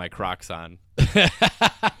just putting my Crocs on.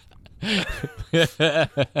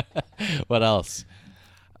 What else?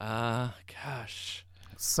 Gosh.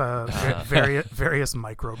 So various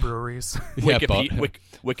microbreweries. Yeah,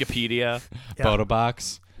 Wikipedia. Yeah.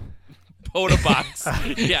 Photobox.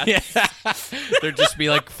 Potobox. Yes. There'd just be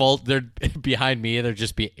like there'd behind me. There'd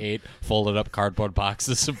just be 8 folded up cardboard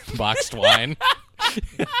boxes of boxed wine.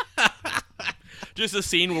 Just a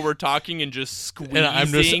scene where we're talking and just squeezing And I'm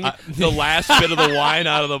just- the last bit of the wine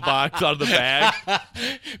out of the box, out of the bag.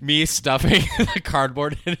 Me stuffing the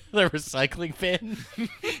cardboard into the recycling bin.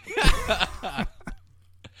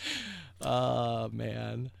 Oh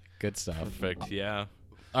man, good stuff. Perfect. Yeah.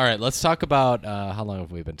 All right, let's talk about how long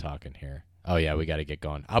have we been talking here? Oh yeah, we got to get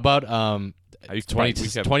going. How about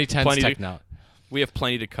 2010's technology? We have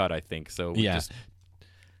plenty to cut, I think. So we Yeah. just,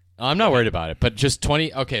 I'm not worried about it, but just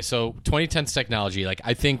 2010's technology. Like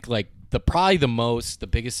I think like the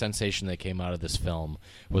biggest sensation that came out of this film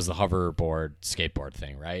was the hoverboard skateboard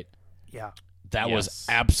thing, right? Yeah. That was Yes.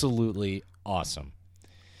 absolutely awesome.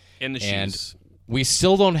 in the And shoes. we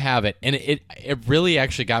still don't have it, and it really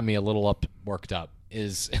actually got me a little worked up.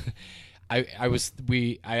 Is I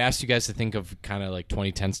asked you guys to think of kind of like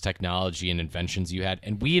 2010's technology and inventions you had,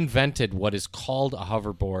 and we invented what is called a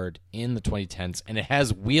hoverboard in the 2010s, and it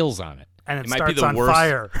has wheels on it. And it, It might be starts the on worst.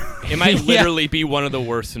 fire. It might Yeah. literally be one of the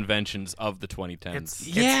worst inventions of the 2010s. It's-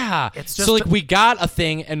 Yeah, it's so just like a- we got a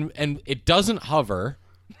thing, and it doesn't hover.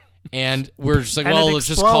 And we're just like, And well, it let's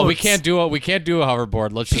just call. We explodes. can't do a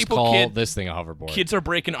hoverboard. Let's just People call can't- this thing a hoverboard. Kids are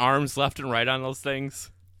breaking arms left and right on those things.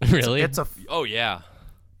 really? It's a Oh yeah.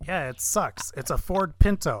 yeah. It sucks. It's a Ford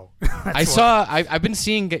Pinto. I've been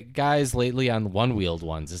seeing guys lately on one-wheeled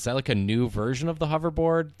ones. Is that like a new version of the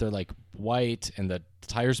hoverboard? They're like white and the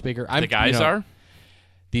tires bigger. The guys are?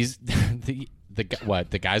 these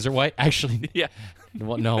what? The guys are white actually. Yeah.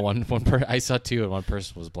 Well, no, one I saw 2 and one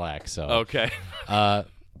person was black. So Okay.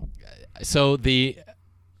 so the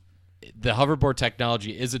hoverboard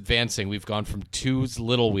technology is advancing. We've gone from 2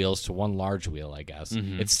 little wheels to 1 large wheel, I guess.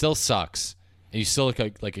 Mm-hmm. It still sucks. and you still look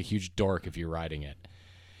like a huge dork if you're riding it.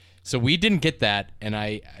 So we didn't get that, and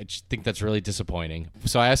I just think that's really disappointing.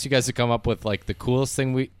 So I asked you guys to come up with like the coolest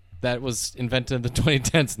thing that was invented in the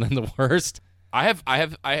 2010s, and then the worst. I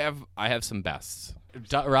have some bests.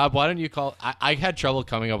 Rob, why don't you call? I had trouble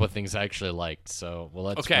coming up with things I actually liked, so we'll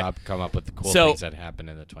let Rob come up with the cool things that happened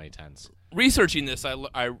in the 2010s. Researching this,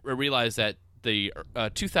 I realized that the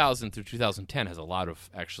 2000 through 2010 has a lot of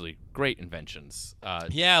actually great inventions.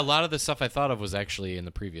 Yeah, a lot of the stuff I thought of was actually in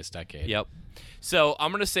the previous decade. Yep. So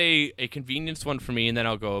I'm gonna say a convenience one for me, and then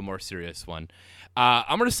I'll go a more serious one.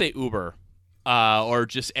 I'm gonna say Uber, or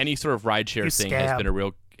just any sort of rideshare thing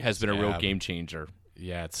has been a real game changer.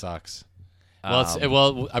 Yeah, it sucks.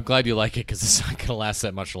 Well, I'm glad you like it because it's not gonna last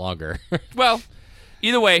that much longer. Well,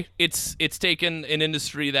 either way, it's taken an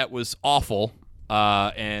industry that was awful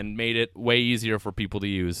and made it way easier for people to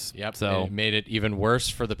use. Yep. So it made it even worse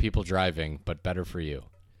for the people driving, but better for you.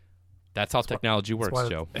 That's how technology works,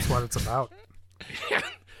 Joe. That's what it's about.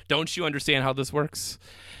 Don't you understand how this works?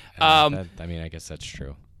 I guess that's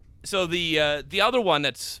true. So the other one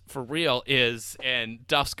that's for real is, and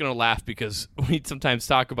Duff's gonna laugh because we sometimes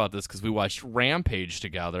talk about this because we watched Rampage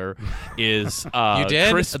together. Is you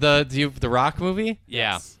did the Rock movie?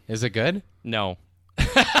 Yeah. Yes. Is it good? No.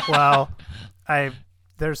 Well,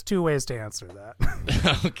 there's two ways to answer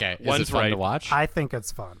that. Okay. One's is it fun to watch? I think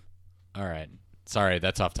it's fun. All right. Sorry,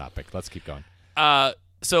 that's off topic. Let's keep going.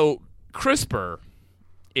 So CRISPR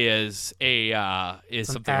is something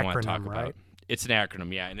I want to talk right? about. It's an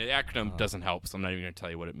acronym, yeah, and an acronym doesn't help, so I'm not even going to tell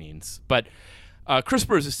you what it means. But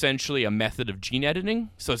CRISPR is essentially a method of gene editing.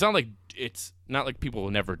 So it's not like people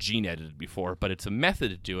never gene edited before, but it's a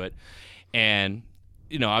method to do it, and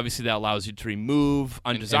obviously that allows you to remove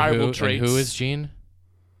undesirable traits. And who is Gene?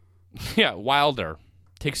 Yeah, Wilder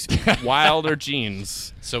takes Wilder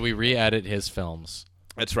genes. So we re-edit his films.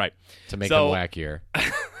 That's right. To make them wackier.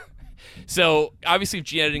 So, obviously, with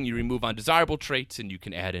gene editing, you remove undesirable traits and you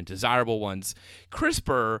can add in desirable ones.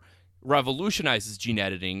 CRISPR revolutionizes gene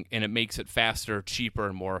editing, and it makes it faster, cheaper,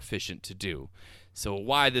 and more efficient to do. So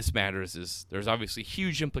why this matters is there's obviously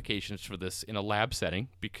huge implications for this in a lab setting,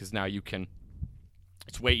 because now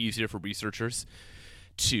it's way easier for researchers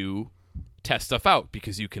to test stuff out,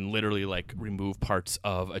 because you can literally remove parts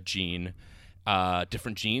of a gene,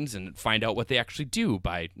 different genes, and find out what they actually do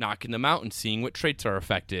by knocking them out and seeing what traits are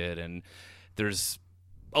affected. And there's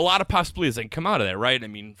a lot of possibilities that can come out of that, right? I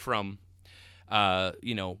mean, from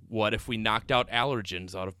what if we knocked out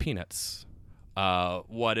allergens out of peanuts?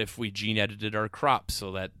 What if we gene edited our crops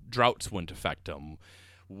so that droughts wouldn't affect them?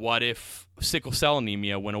 What if sickle cell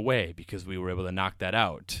anemia went away because we were able to knock that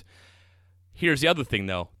out? Here's the other thing,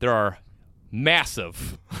 though. There are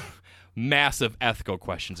massive ethical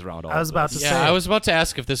questions around all of this. I was about to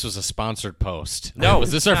ask if this was a sponsored post. No.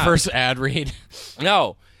 Was this our first ad read?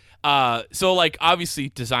 No. So, obviously,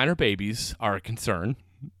 designer babies are a concern.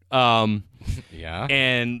 Yeah.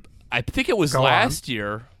 And I think it was last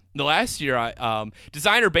year. The last year,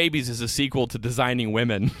 Designer Babies is a sequel to Designing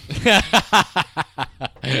Women.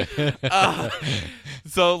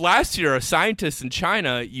 So last year, a scientist in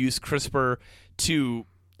China used CRISPR to,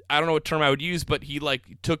 I don't know what term I would use, but he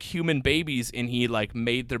took human babies and he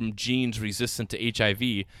made them genes resistant to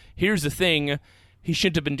HIV. Here's the thing. He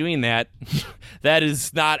shouldn't have been doing that. That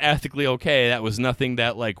is not ethically okay. That was nothing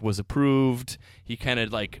that was approved. He kind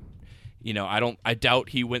of I doubt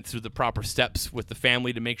he went through the proper steps with the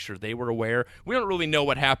family to make sure they were aware. We don't really know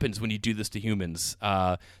what happens when you do this to humans,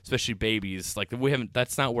 especially babies.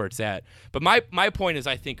 That's not where it's at. But my point is,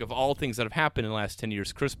 I think of all things that have happened in the last 10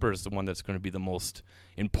 years, CRISPR is the one that's going to be the most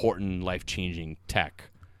important, life-changing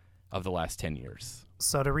tech of the last 10 years.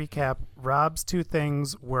 So to recap, Rob's two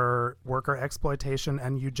things were worker exploitation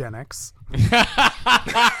and eugenics.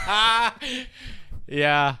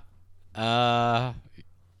 Yeah.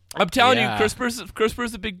 I'm telling you,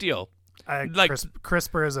 CRISPR's a big deal.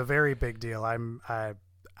 CRISPR is a very big deal. I'm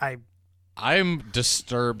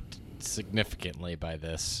disturbed significantly by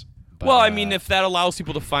this. But, well, I mean, if that allows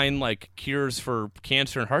people to find cures for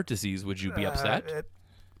cancer and heart disease, would you be upset?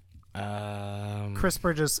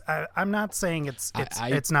 CRISPR just I'm not saying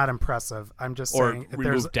it's not impressive. I'm just saying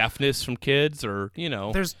remove deafness from kids, or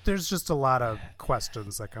there's just a lot of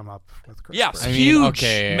questions that come up with CRISPR. Yes, huge,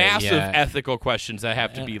 massive ethical questions that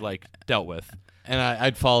have to be dealt with. And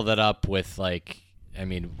I'd follow that up with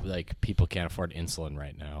people can't afford insulin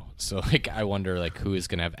right now, so I wonder who is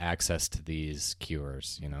going to have access to these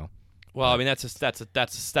cures, Well, I mean, that's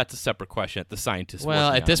a separate question that the scientists.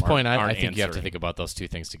 Well, at this point, I think you have to think about those two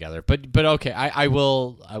things together. But okay, I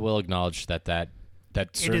will acknowledge that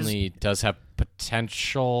certainly does have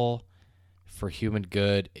potential for human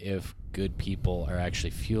good if good people are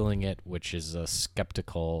actually fueling it, which is a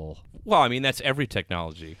skeptical. Well, I mean, that's every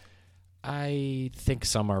technology. I think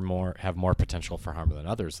some have more potential for harm than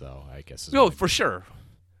others, though. I guess. No, for sure.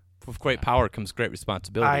 With great power comes great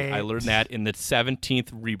responsibility. I learned that in the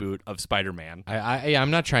 17th reboot of Spider-Man.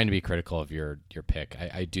 I'm not trying to be critical of your pick.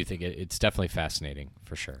 I do think it's definitely fascinating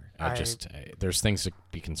for sure. There's things to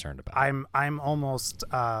be concerned about. I'm almost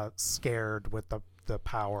scared with the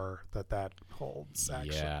power that holds.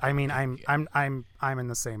 Actually, Yeah. I mean, I'm in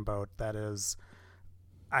the same boat. That is,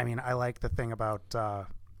 I mean, I like the thing about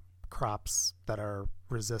crops that are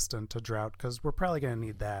resistant to drought because we're probably going to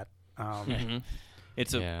need that.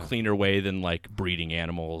 It's a cleaner way than like breeding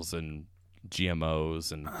animals and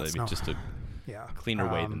GMOs, and just a cleaner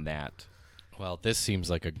way than that. Well, this seems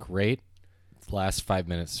like a great last 5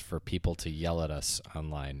 minutes for people to yell at us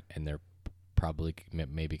online, and they're probably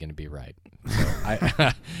maybe going to be right.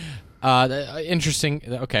 So interesting.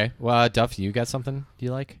 Okay. Well, Duff, you got something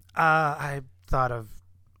you like? I thought of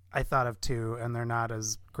two, and they're not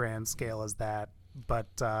as grand scale as that. But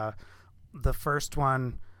the first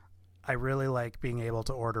one, I really like being able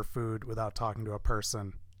to order food without talking to a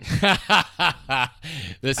person.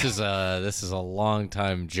 This is a long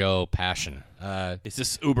time Joe passion. Is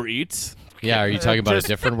this Uber Eats? Yeah, are you talking about a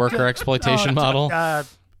different worker exploitation model?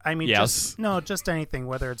 I mean, yes. just anything,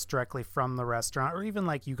 whether it's directly from the restaurant or even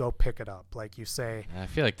like you go pick it up, like you say. I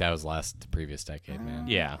feel like that was the previous decade, man.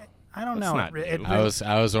 Yeah, I don't know.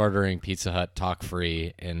 I was ordering Pizza Hut talk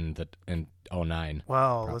free in 2009.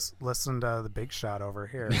 Well, listen to the big shot over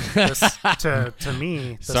here. To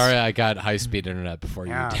me, sorry, I got high speed internet before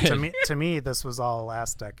you did. To me, this was all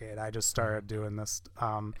last decade. I just started doing this.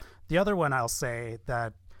 The other one I'll say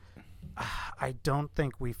that I don't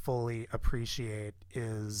think we fully appreciate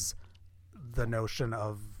is the notion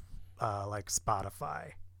of like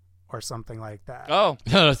Spotify or something like that. Oh,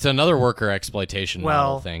 it's another worker exploitation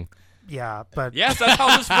model thing. Yeah, but yes, that's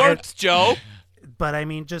how this works, Joe. But I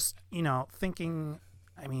mean, just thinking.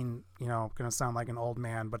 I mean, gonna sound like an old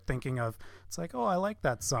man, but thinking of it's like, oh, I like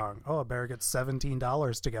that song. Oh, I better get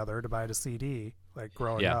 $17 together to buy the CD. Like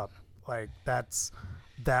growing up, like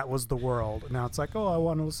that was the world. Now it's like, oh, I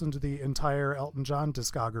want to listen to the entire Elton John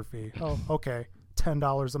discography. Oh, okay,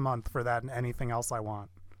 $10 a month for that and anything else I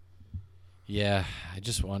want. Yeah, I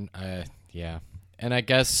just want, and I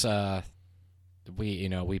guess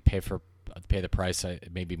we pay the price.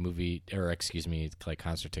 Maybe like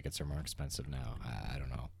concert tickets are more expensive now. I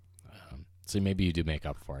don't know. So maybe you do make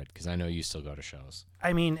up for it because I know you still go to shows.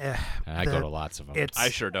 I mean, I go to lots of them. I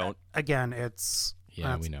sure don't. Again, it's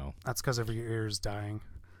we know that's because of your ears dying.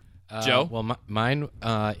 Joe? Well, mine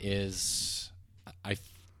is I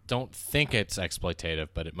don't think it's exploitative,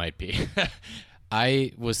 but it might be.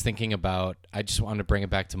 I was thinking about, I just wanted to bring it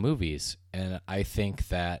back to movies, and I think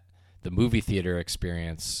that the movie theater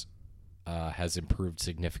experience has improved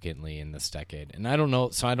significantly in this decade. And I don't know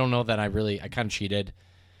that I kind of cheated.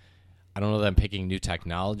 I don't know that I'm picking new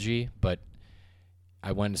technology, but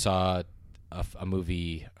I went and saw a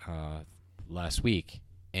movie last week,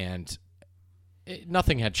 and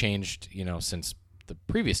nothing had changed, since the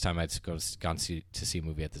previous time I'd gone to see a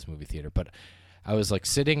movie at this movie theater. But I was like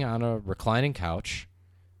sitting on a reclining couch.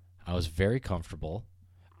 I was very comfortable.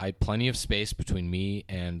 I had plenty of space between me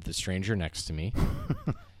and the stranger next to me.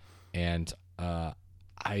 And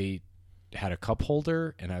I had a cup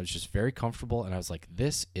holder, and I was just very comfortable, and I was like,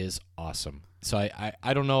 this is awesome. So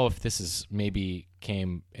I don't know if this is maybe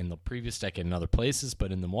came in the previous decade in other places,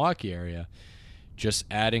 but in the Milwaukee area, just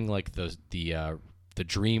adding like the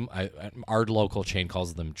dream, our local chain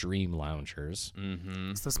calls them dream loungers.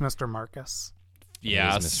 Mm-hmm. Is this Mr. Marcus?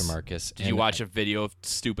 Yes, Mr. Marcus. Did you watch a video of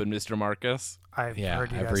stupid Mr. Marcus? I've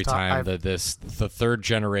heard you guys every talk. time the third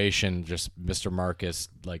generation, just Mr. Marcus,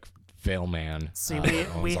 like fail man. See, owns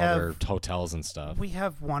all their hotels and stuff. We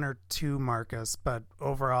have one or two Marcus, but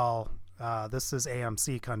overall, this is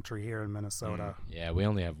AMC country here in Minnesota. Yeah, we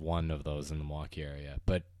only have one of those in the Milwaukee area.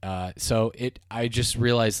 But I just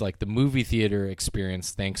realized like the movie theater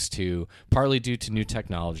experience, partly due to new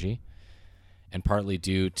technology, and partly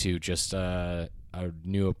due to just a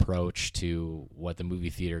new approach to what the movie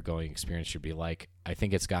theater going experience should be like. I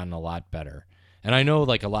think it's gotten a lot better. And I know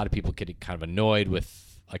like a lot of people get kind of annoyed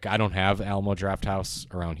with, like, I don't have Alamo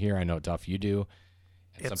Drafthouse around here. I know, Duff, you do.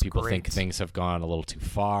 And some people think things have gone a little too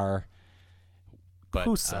far. But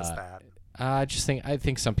who says that? I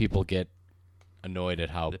think some people get annoyed at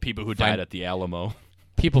how the people who died at the Alamo. Some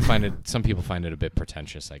people find it a bit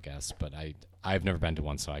pretentious, I guess, but I've never been to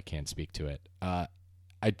one, so I can't speak to it.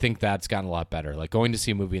 I think that's gotten a lot better. Like going to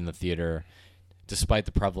see a movie in the theater, despite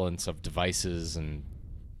the prevalence of devices and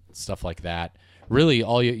stuff like that. Really,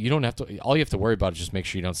 all you have to worry about is just make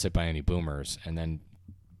sure you don't sit by any boomers, and then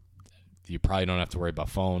you probably don't have to worry about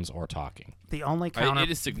phones or talking. The only counter,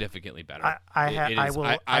 it is significantly better.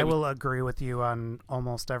 I will agree with you on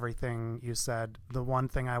almost everything you said. The one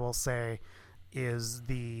thing I will say is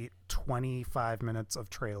the 25 minutes of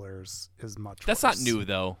trailers is much That's worse. not new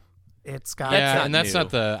though. It's got That's new. not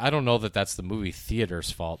the. I don't know that that's the movie theater's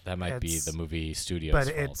fault. That might be the movie studio's but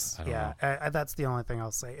fault. it's I don't know. that's the only thing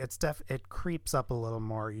I'll say. It creeps up a little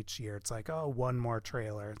more each year. It's like, oh, one more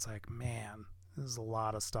trailer. It's like, man, there's a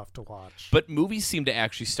lot of stuff to watch. But movies seem to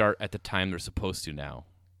actually start at the time they're supposed to now.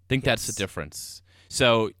 I think that's the difference.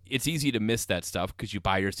 So it's easy to miss that stuff because you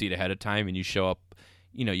buy your seat ahead of time and you show up,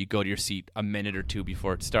 you go to your seat a minute or two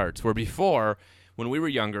before it starts. Where before, when we were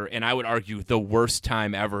younger, and I would argue the worst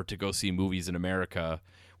time ever to go see movies in America,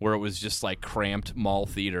 where it was just like cramped mall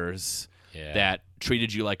theaters that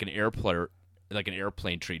treated you like an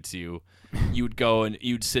airplane treats you. You would go and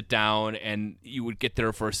you'd sit down and you would get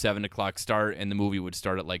there for a 7 o'clock start, and the movie would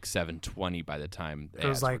start at like 7:20 by the time it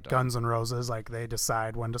was like Guns N' Roses, like they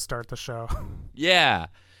decide when to start the show. Yeah.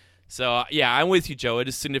 So I'm with you, Joe. It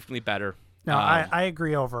is significantly better. No, I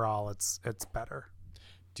agree overall. It's better.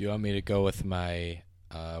 Do you want me to go with my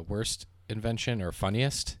worst invention or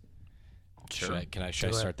funniest? Sure. Should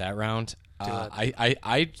I start that round? Do it.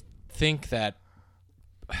 I think that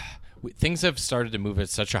things have started to move at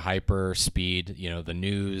such a hyper speed. The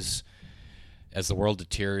news, as the world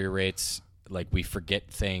deteriorates, like we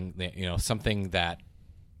forget something that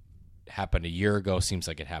happened a year ago seems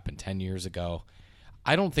like it happened 10 years ago.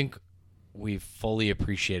 I don't think we've fully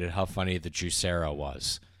appreciated how funny the Juicero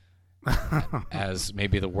was as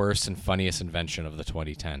maybe the worst and funniest invention of the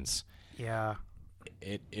 2010s. Yeah.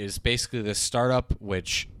 It is basically this startup,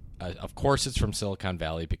 which, of course, it's from Silicon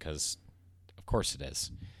Valley because, of course, it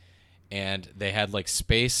is. And they had like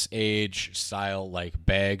space age style like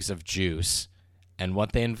bags of juice, and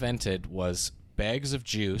what they invented was bags of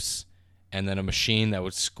juice, and then a machine that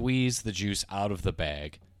would squeeze the juice out of the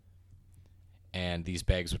bag. And these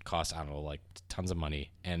bags would cost, I don't know, like tons of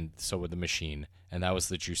money, and so would the machine, and that was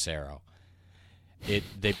the Juicero.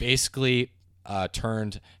 They basically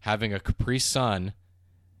turned having a Capri Sun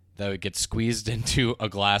that would get squeezed into a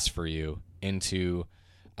glass for you into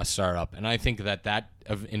a startup, and I think that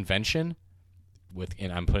invention,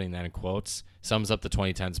 and I'm putting that in quotes, sums up the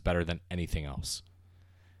 2010s better than anything else.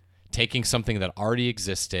 Taking something that already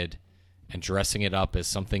existed and dressing it up as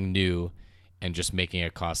something new, and just making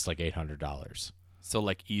it cost like $800. So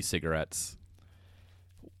like e-cigarettes.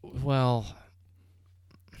 Well,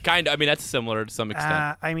 kind of. I mean, that's similar to some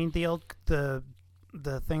extent. I mean, the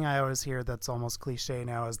thing I always hear that's almost cliche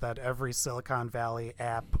now is that every Silicon Valley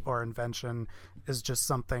app or invention is just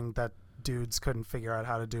something that dudes couldn't figure out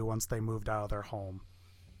how to do once they moved out of their home.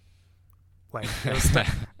 Like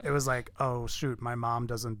it was like, oh shoot, my mom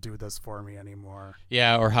doesn't do this for me anymore.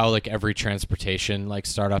 Yeah, or how like every transportation like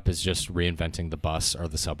startup is just reinventing the bus or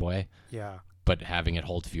the subway. Yeah, but having it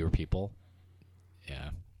hold fewer people. Yeah.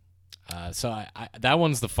 So I that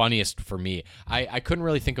one's the funniest for me. I couldn't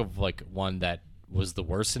really think of like one that was the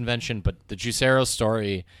worst invention, but the Juicero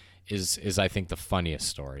story is I think the funniest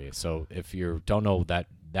story. So if you don't know that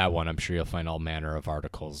one, I'm sure you'll find all manner of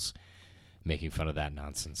articles making fun of that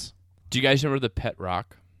nonsense. Do you guys remember the Pet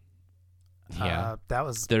Rock? Yeah. That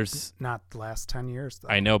was There's not the last 10 years though.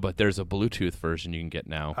 I know, but there's a Bluetooth version you can get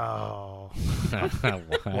now. Oh.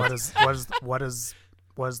 What? What does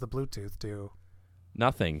the Bluetooth do?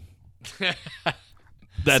 Nothing.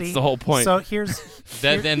 That's See, the whole point. So here's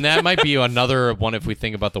Then that might be another one. If we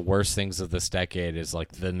think about the worst things of this decade, is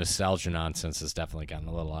like the nostalgia nonsense has definitely gotten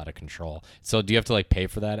a little out of control. So do you have to like pay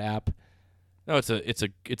for that app? No, it's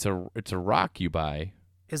a rock you buy.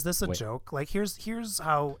 Is this a joke? Like here's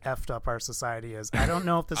how effed up our society is. I don't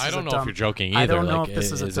know if this is I don't a know dumb, if you're joking either. I don't know like, if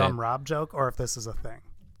this is a it- dumb Rob joke or if this is a thing.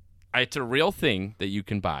 It's a real thing that you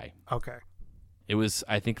can buy. Okay. It was,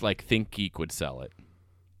 I think, like ThinkGeek would sell it.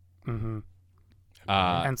 Mm-hmm.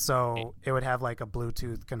 And so it would have like a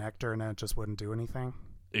Bluetooth connector and it just wouldn't do anything.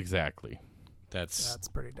 Exactly. That's That's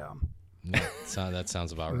pretty dumb. that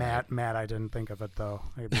sounds about Matt, I didn't think of it though.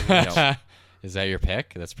 right. Is that your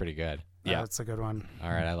pick? That's pretty good. Yeah. That's a good one.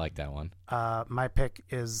 All right, I like that one. My pick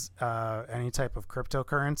is any type of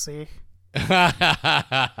cryptocurrency.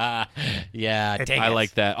 Yeah, It- dang I it.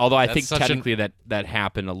 like that. Although I That's think such an- technically that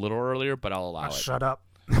happened a little earlier, but I'll allow it. Shut up.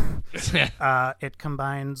 It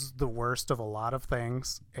combines the worst of a lot of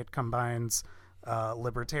things. It combines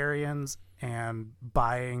libertarians and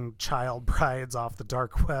buying child brides off the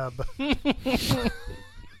dark web.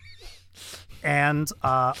 And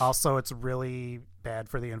also it's really bad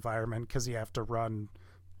for the environment because you have to run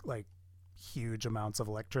like huge amounts of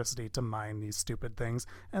electricity to mine these stupid things,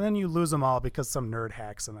 and then you lose them all because some nerd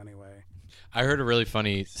hacks them anyway. I heard a really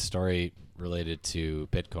funny story related to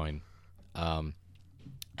Bitcoin.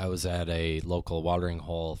 I was at a local watering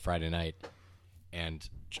hole Friday night, and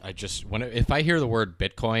if I hear the word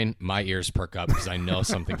Bitcoin, my ears perk up because I know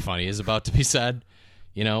something funny is about to be said.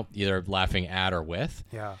 You know, either laughing at or with.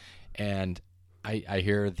 Yeah. And I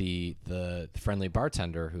hear the friendly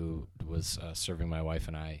bartender who was serving my wife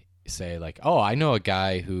and I say, like, oh, I know a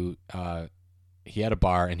guy who he had a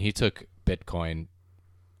bar and he took Bitcoin.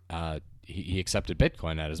 He accepted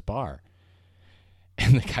Bitcoin at his bar.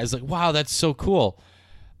 And the guy's like, wow, that's so cool.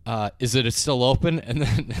 Is it still open? And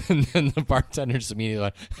then the bartender just immediately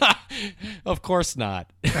went, ha, of course not.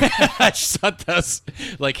 I just thought that's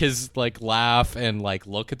like his like laugh and like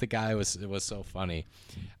look at the guy was so funny.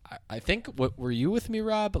 I think what were you with me,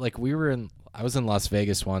 Rob? Like I was in Las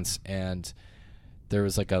Vegas once, and there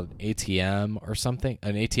was like an ATM or something,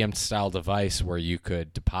 an ATM style device where you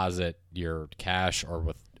could deposit your cash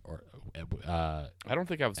I don't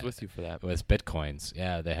think I was with you for that. with Bitcoins.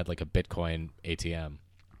 Yeah, they had like a Bitcoin ATM.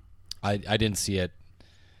 I didn't see it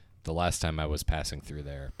the last time I was passing through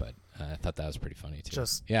there, but I thought that was pretty funny too.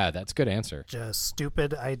 Yeah, that's a good answer. Just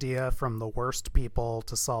stupid idea from the worst people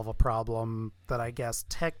to solve a problem that I guess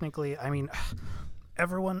technically, I mean,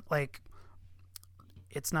 everyone, like,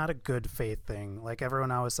 it's not a good faith thing. Like,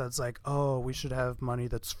 everyone always says, like, oh, we should have money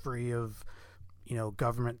that's free of, you know,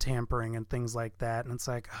 government tampering and things like that. And it's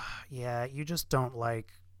like, yeah, you just don't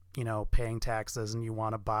like, you know, paying taxes, and you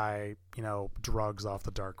want to buy, you know, drugs off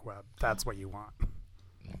the dark web. That's what you want.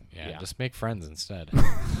 Yeah, just make friends instead.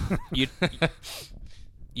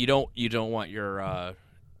 You don't want your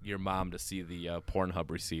mom to see the Pornhub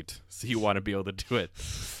receipt, so you want to be able to do it.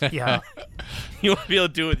 Yeah. You want to be able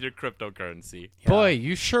to do it with your cryptocurrency. Yeah. Boy,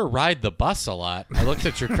 you sure ride the bus a lot. I looked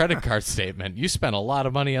at your credit card statement. You spend a lot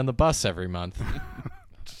of money on the bus every month.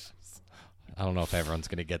 I don't know if everyone's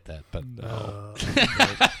going to get that, but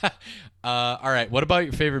all right. What about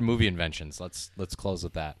your favorite movie inventions? Let's close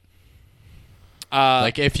with that.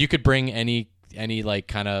 Like, if you could bring any like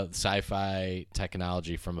kind of sci-fi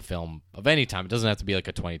technology from a film of any time, it doesn't have to be like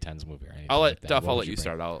a 2010s movie or anything. I'll let like that. Duff. What I'll would let you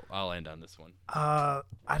bring? start. I'll end on this one. I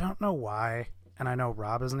don't know why, and I know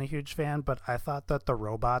Rob isn't a huge fan, but I thought that the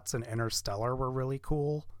robots in Interstellar were really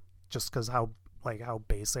cool, just because how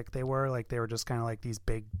basic they were. Like, they were just kind of like these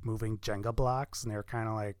big moving Jenga blocks, and they were kind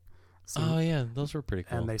of like, Oh yeah, those were pretty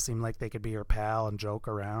cool. and they seemed like they could be your pal and joke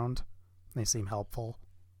around. They seem helpful.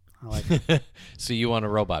 I like it. So you want a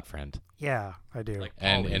robot friend? Yeah, I do. Like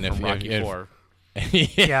And- Paulie and from if- Rocky if-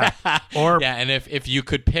 IV. Yeah. Or yeah, and if you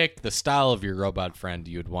could pick the style of your robot friend,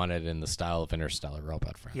 you'd want it in the style of Interstellar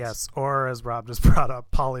robot friends. yes, or as Rob just brought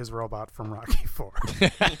up, Polly's robot from Rocky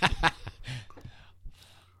IV.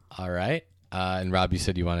 All right. And Rob, you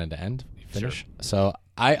said you wanted to end. Finish. Sure. So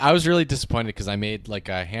I was really disappointed because I made like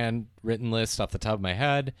a handwritten list off the top of my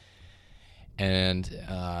head. And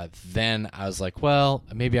then I was like, well,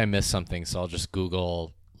 maybe I missed something, so I'll just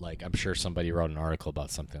Google. Like, I'm sure somebody wrote an article about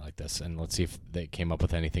something like this, and let's see if they came up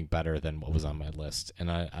with anything better than what was on my list.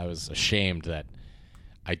 And I was ashamed that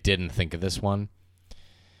I didn't think of this one.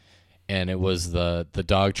 And it was the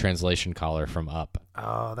dog translation collar from Up.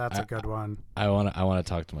 Oh, that's a good one. I want to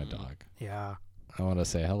talk to my dog. Yeah. I want to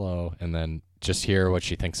say hello and then just hear what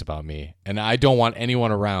she thinks about me. And I don't want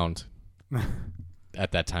anyone around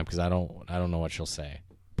at that time because I don't know what she'll say.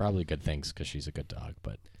 Probably good things because she's a good dog,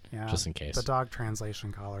 but Yeah. just in case. The dog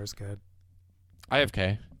translation collar is good. I have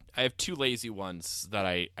Okay. I have two lazy ones that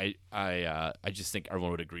I just think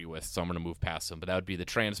everyone would agree with, so I'm going to move past them. But that would be the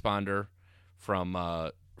transponder from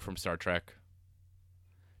Star Trek.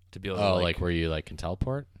 To be able to like where you like can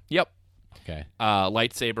teleport? Yep. Okay.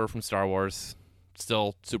 Lightsaber from Star Wars,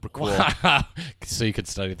 still super cool. So you could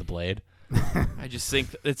study the blade? I just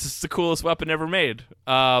think it's just the coolest weapon ever made.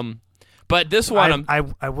 But this one, I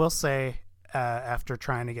will say, after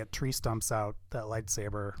trying to get tree stumps out, that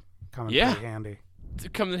lightsaber coming pretty handy.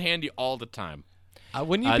 it comes in handy all the time.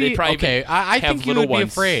 Wouldn't you They'd be probably okay? I have think you little would be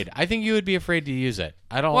ones. afraid. I think you would be afraid to use it.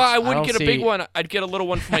 I don't. Well, I wouldn't don't get a see- big one. I'd get a little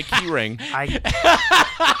one for my key ring.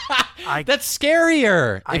 That's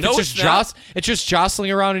scarier. If know it's it's not. it's just jostling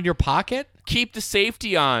around in your pocket. Keep the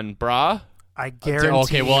safety on, brah. I guarantee.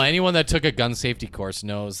 Okay, well, anyone that took a gun safety course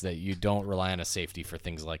knows that you don't rely on a safety for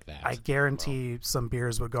things like that. I guarantee some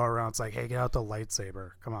beers would go around. It's like, hey, get out the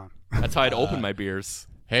lightsaber. Come on. That's how I'd open my beers.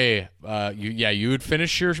 Hey, you would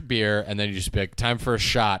finish your beer and then you just be like, time for a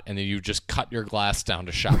shot, and then you just cut your glass down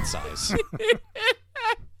to shot size.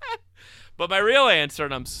 But my real answer,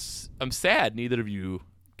 and I'm sad neither of you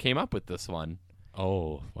came up with this one,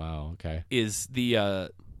 Oh, wow, okay. is the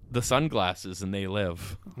the sunglasses and they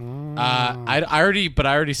live. I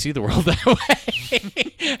already see the world that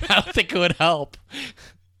way. I don't think it would help.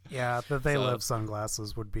 Yeah, the They Live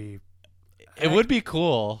sunglasses would be... It would be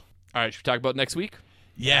cool. All right, should we talk about next week?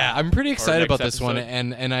 Yeah, I'm pretty excited next about this one,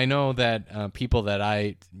 episode? and I know that people that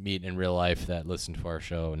I meet in real life that listen to our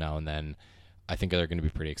show now and then, I think they're going to be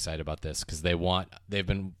pretty excited about this because they've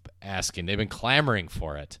been clamoring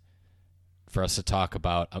for us to talk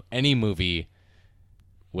about any movie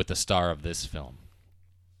with the star of this film,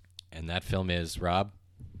 and that film is Rob.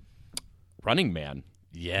 Running Man.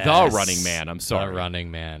 Yes. The Running Man. I'm sorry. The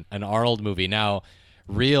Running Man, an Arnold movie. Now,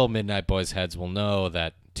 real Midnight Boys heads will know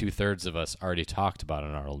that 2/3 of us already talked about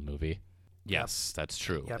an Arnold movie. Yes, that's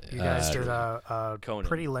true. Yep, you guys did a Conan.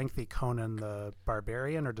 pretty lengthy Conan the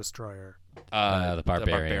Barbarian or Destroyer? The Barbarian. The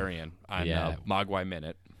Barbarian on Mogwai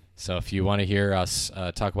Minute. So if you want to hear us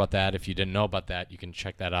talk about that, if you didn't know about that, you can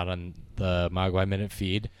check that out on the Mogwai Minute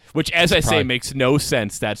feed. Which, as I say, makes no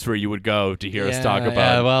sense. That's where you would go to hear us talk about.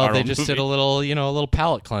 Yeah, well, Arnold they just movie. did a little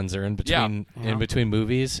palate cleanser in between Yeah. in between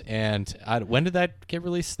movies. And when did that get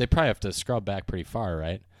released? They probably have to scrub back pretty far,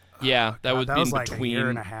 right? Yeah, that would that be was in like a between year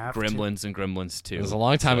and a half, Gremlins and Gremlins 2. It was a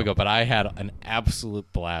long time ago, but I had an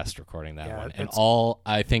absolute blast recording that one. And it's-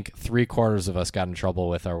 I think 3/4 of us got in trouble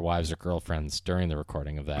with our wives or girlfriends during the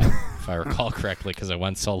recording of that, if I recall correctly, because it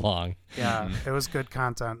went so long. Yeah, it was good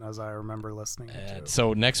content as I remember listening to.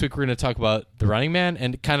 So next week we're going to talk about The Running Man,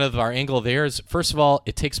 and kind of our angle there is, first of all,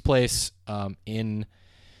 it takes place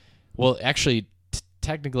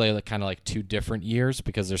technically kind of like 2 different years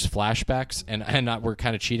because there's flashbacks, and we're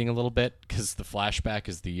kind of cheating a little bit because the flashback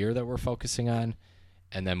is the year that we're focusing on,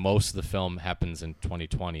 and then most of the film happens in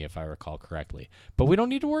 2020, if I recall correctly. But we don't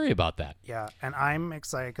need to worry about that. Yeah, and I'm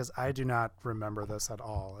excited because I do not remember this at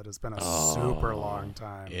all. It has been a super long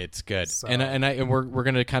time. It's good, So- and we're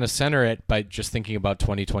going to kind of center it by just thinking about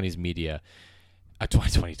 2020's media,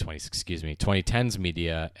 2010's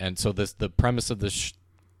media, and so the premise of this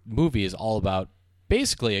movie is all about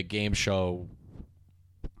basically a game show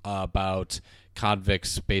about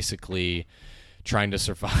convicts basically trying to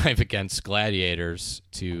survive against gladiators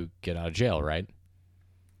to get out of jail, right?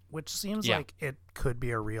 Which seems Yeah. like it could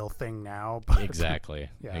be a real thing now. But Exactly.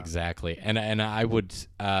 Yeah. Exactly. And I would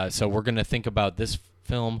so we're going to think about this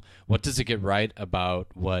film. What does it get right about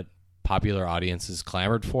what popular audiences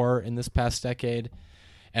clamored for in this past decade?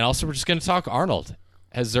 And also we're just going to talk Arnold.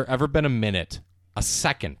 Has there ever been a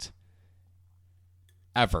second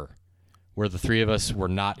ever where the three of us were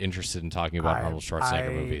not interested in talking about Arnold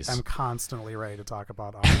Schwarzenegger movies? I'm constantly ready to talk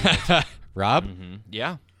about Arnold. Rob?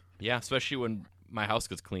 Yeah, especially when my house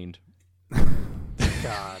gets cleaned.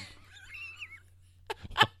 God.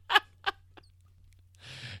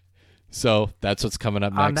 So that's what's coming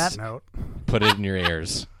up next. On that note. Put it in your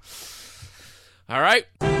ears. All right.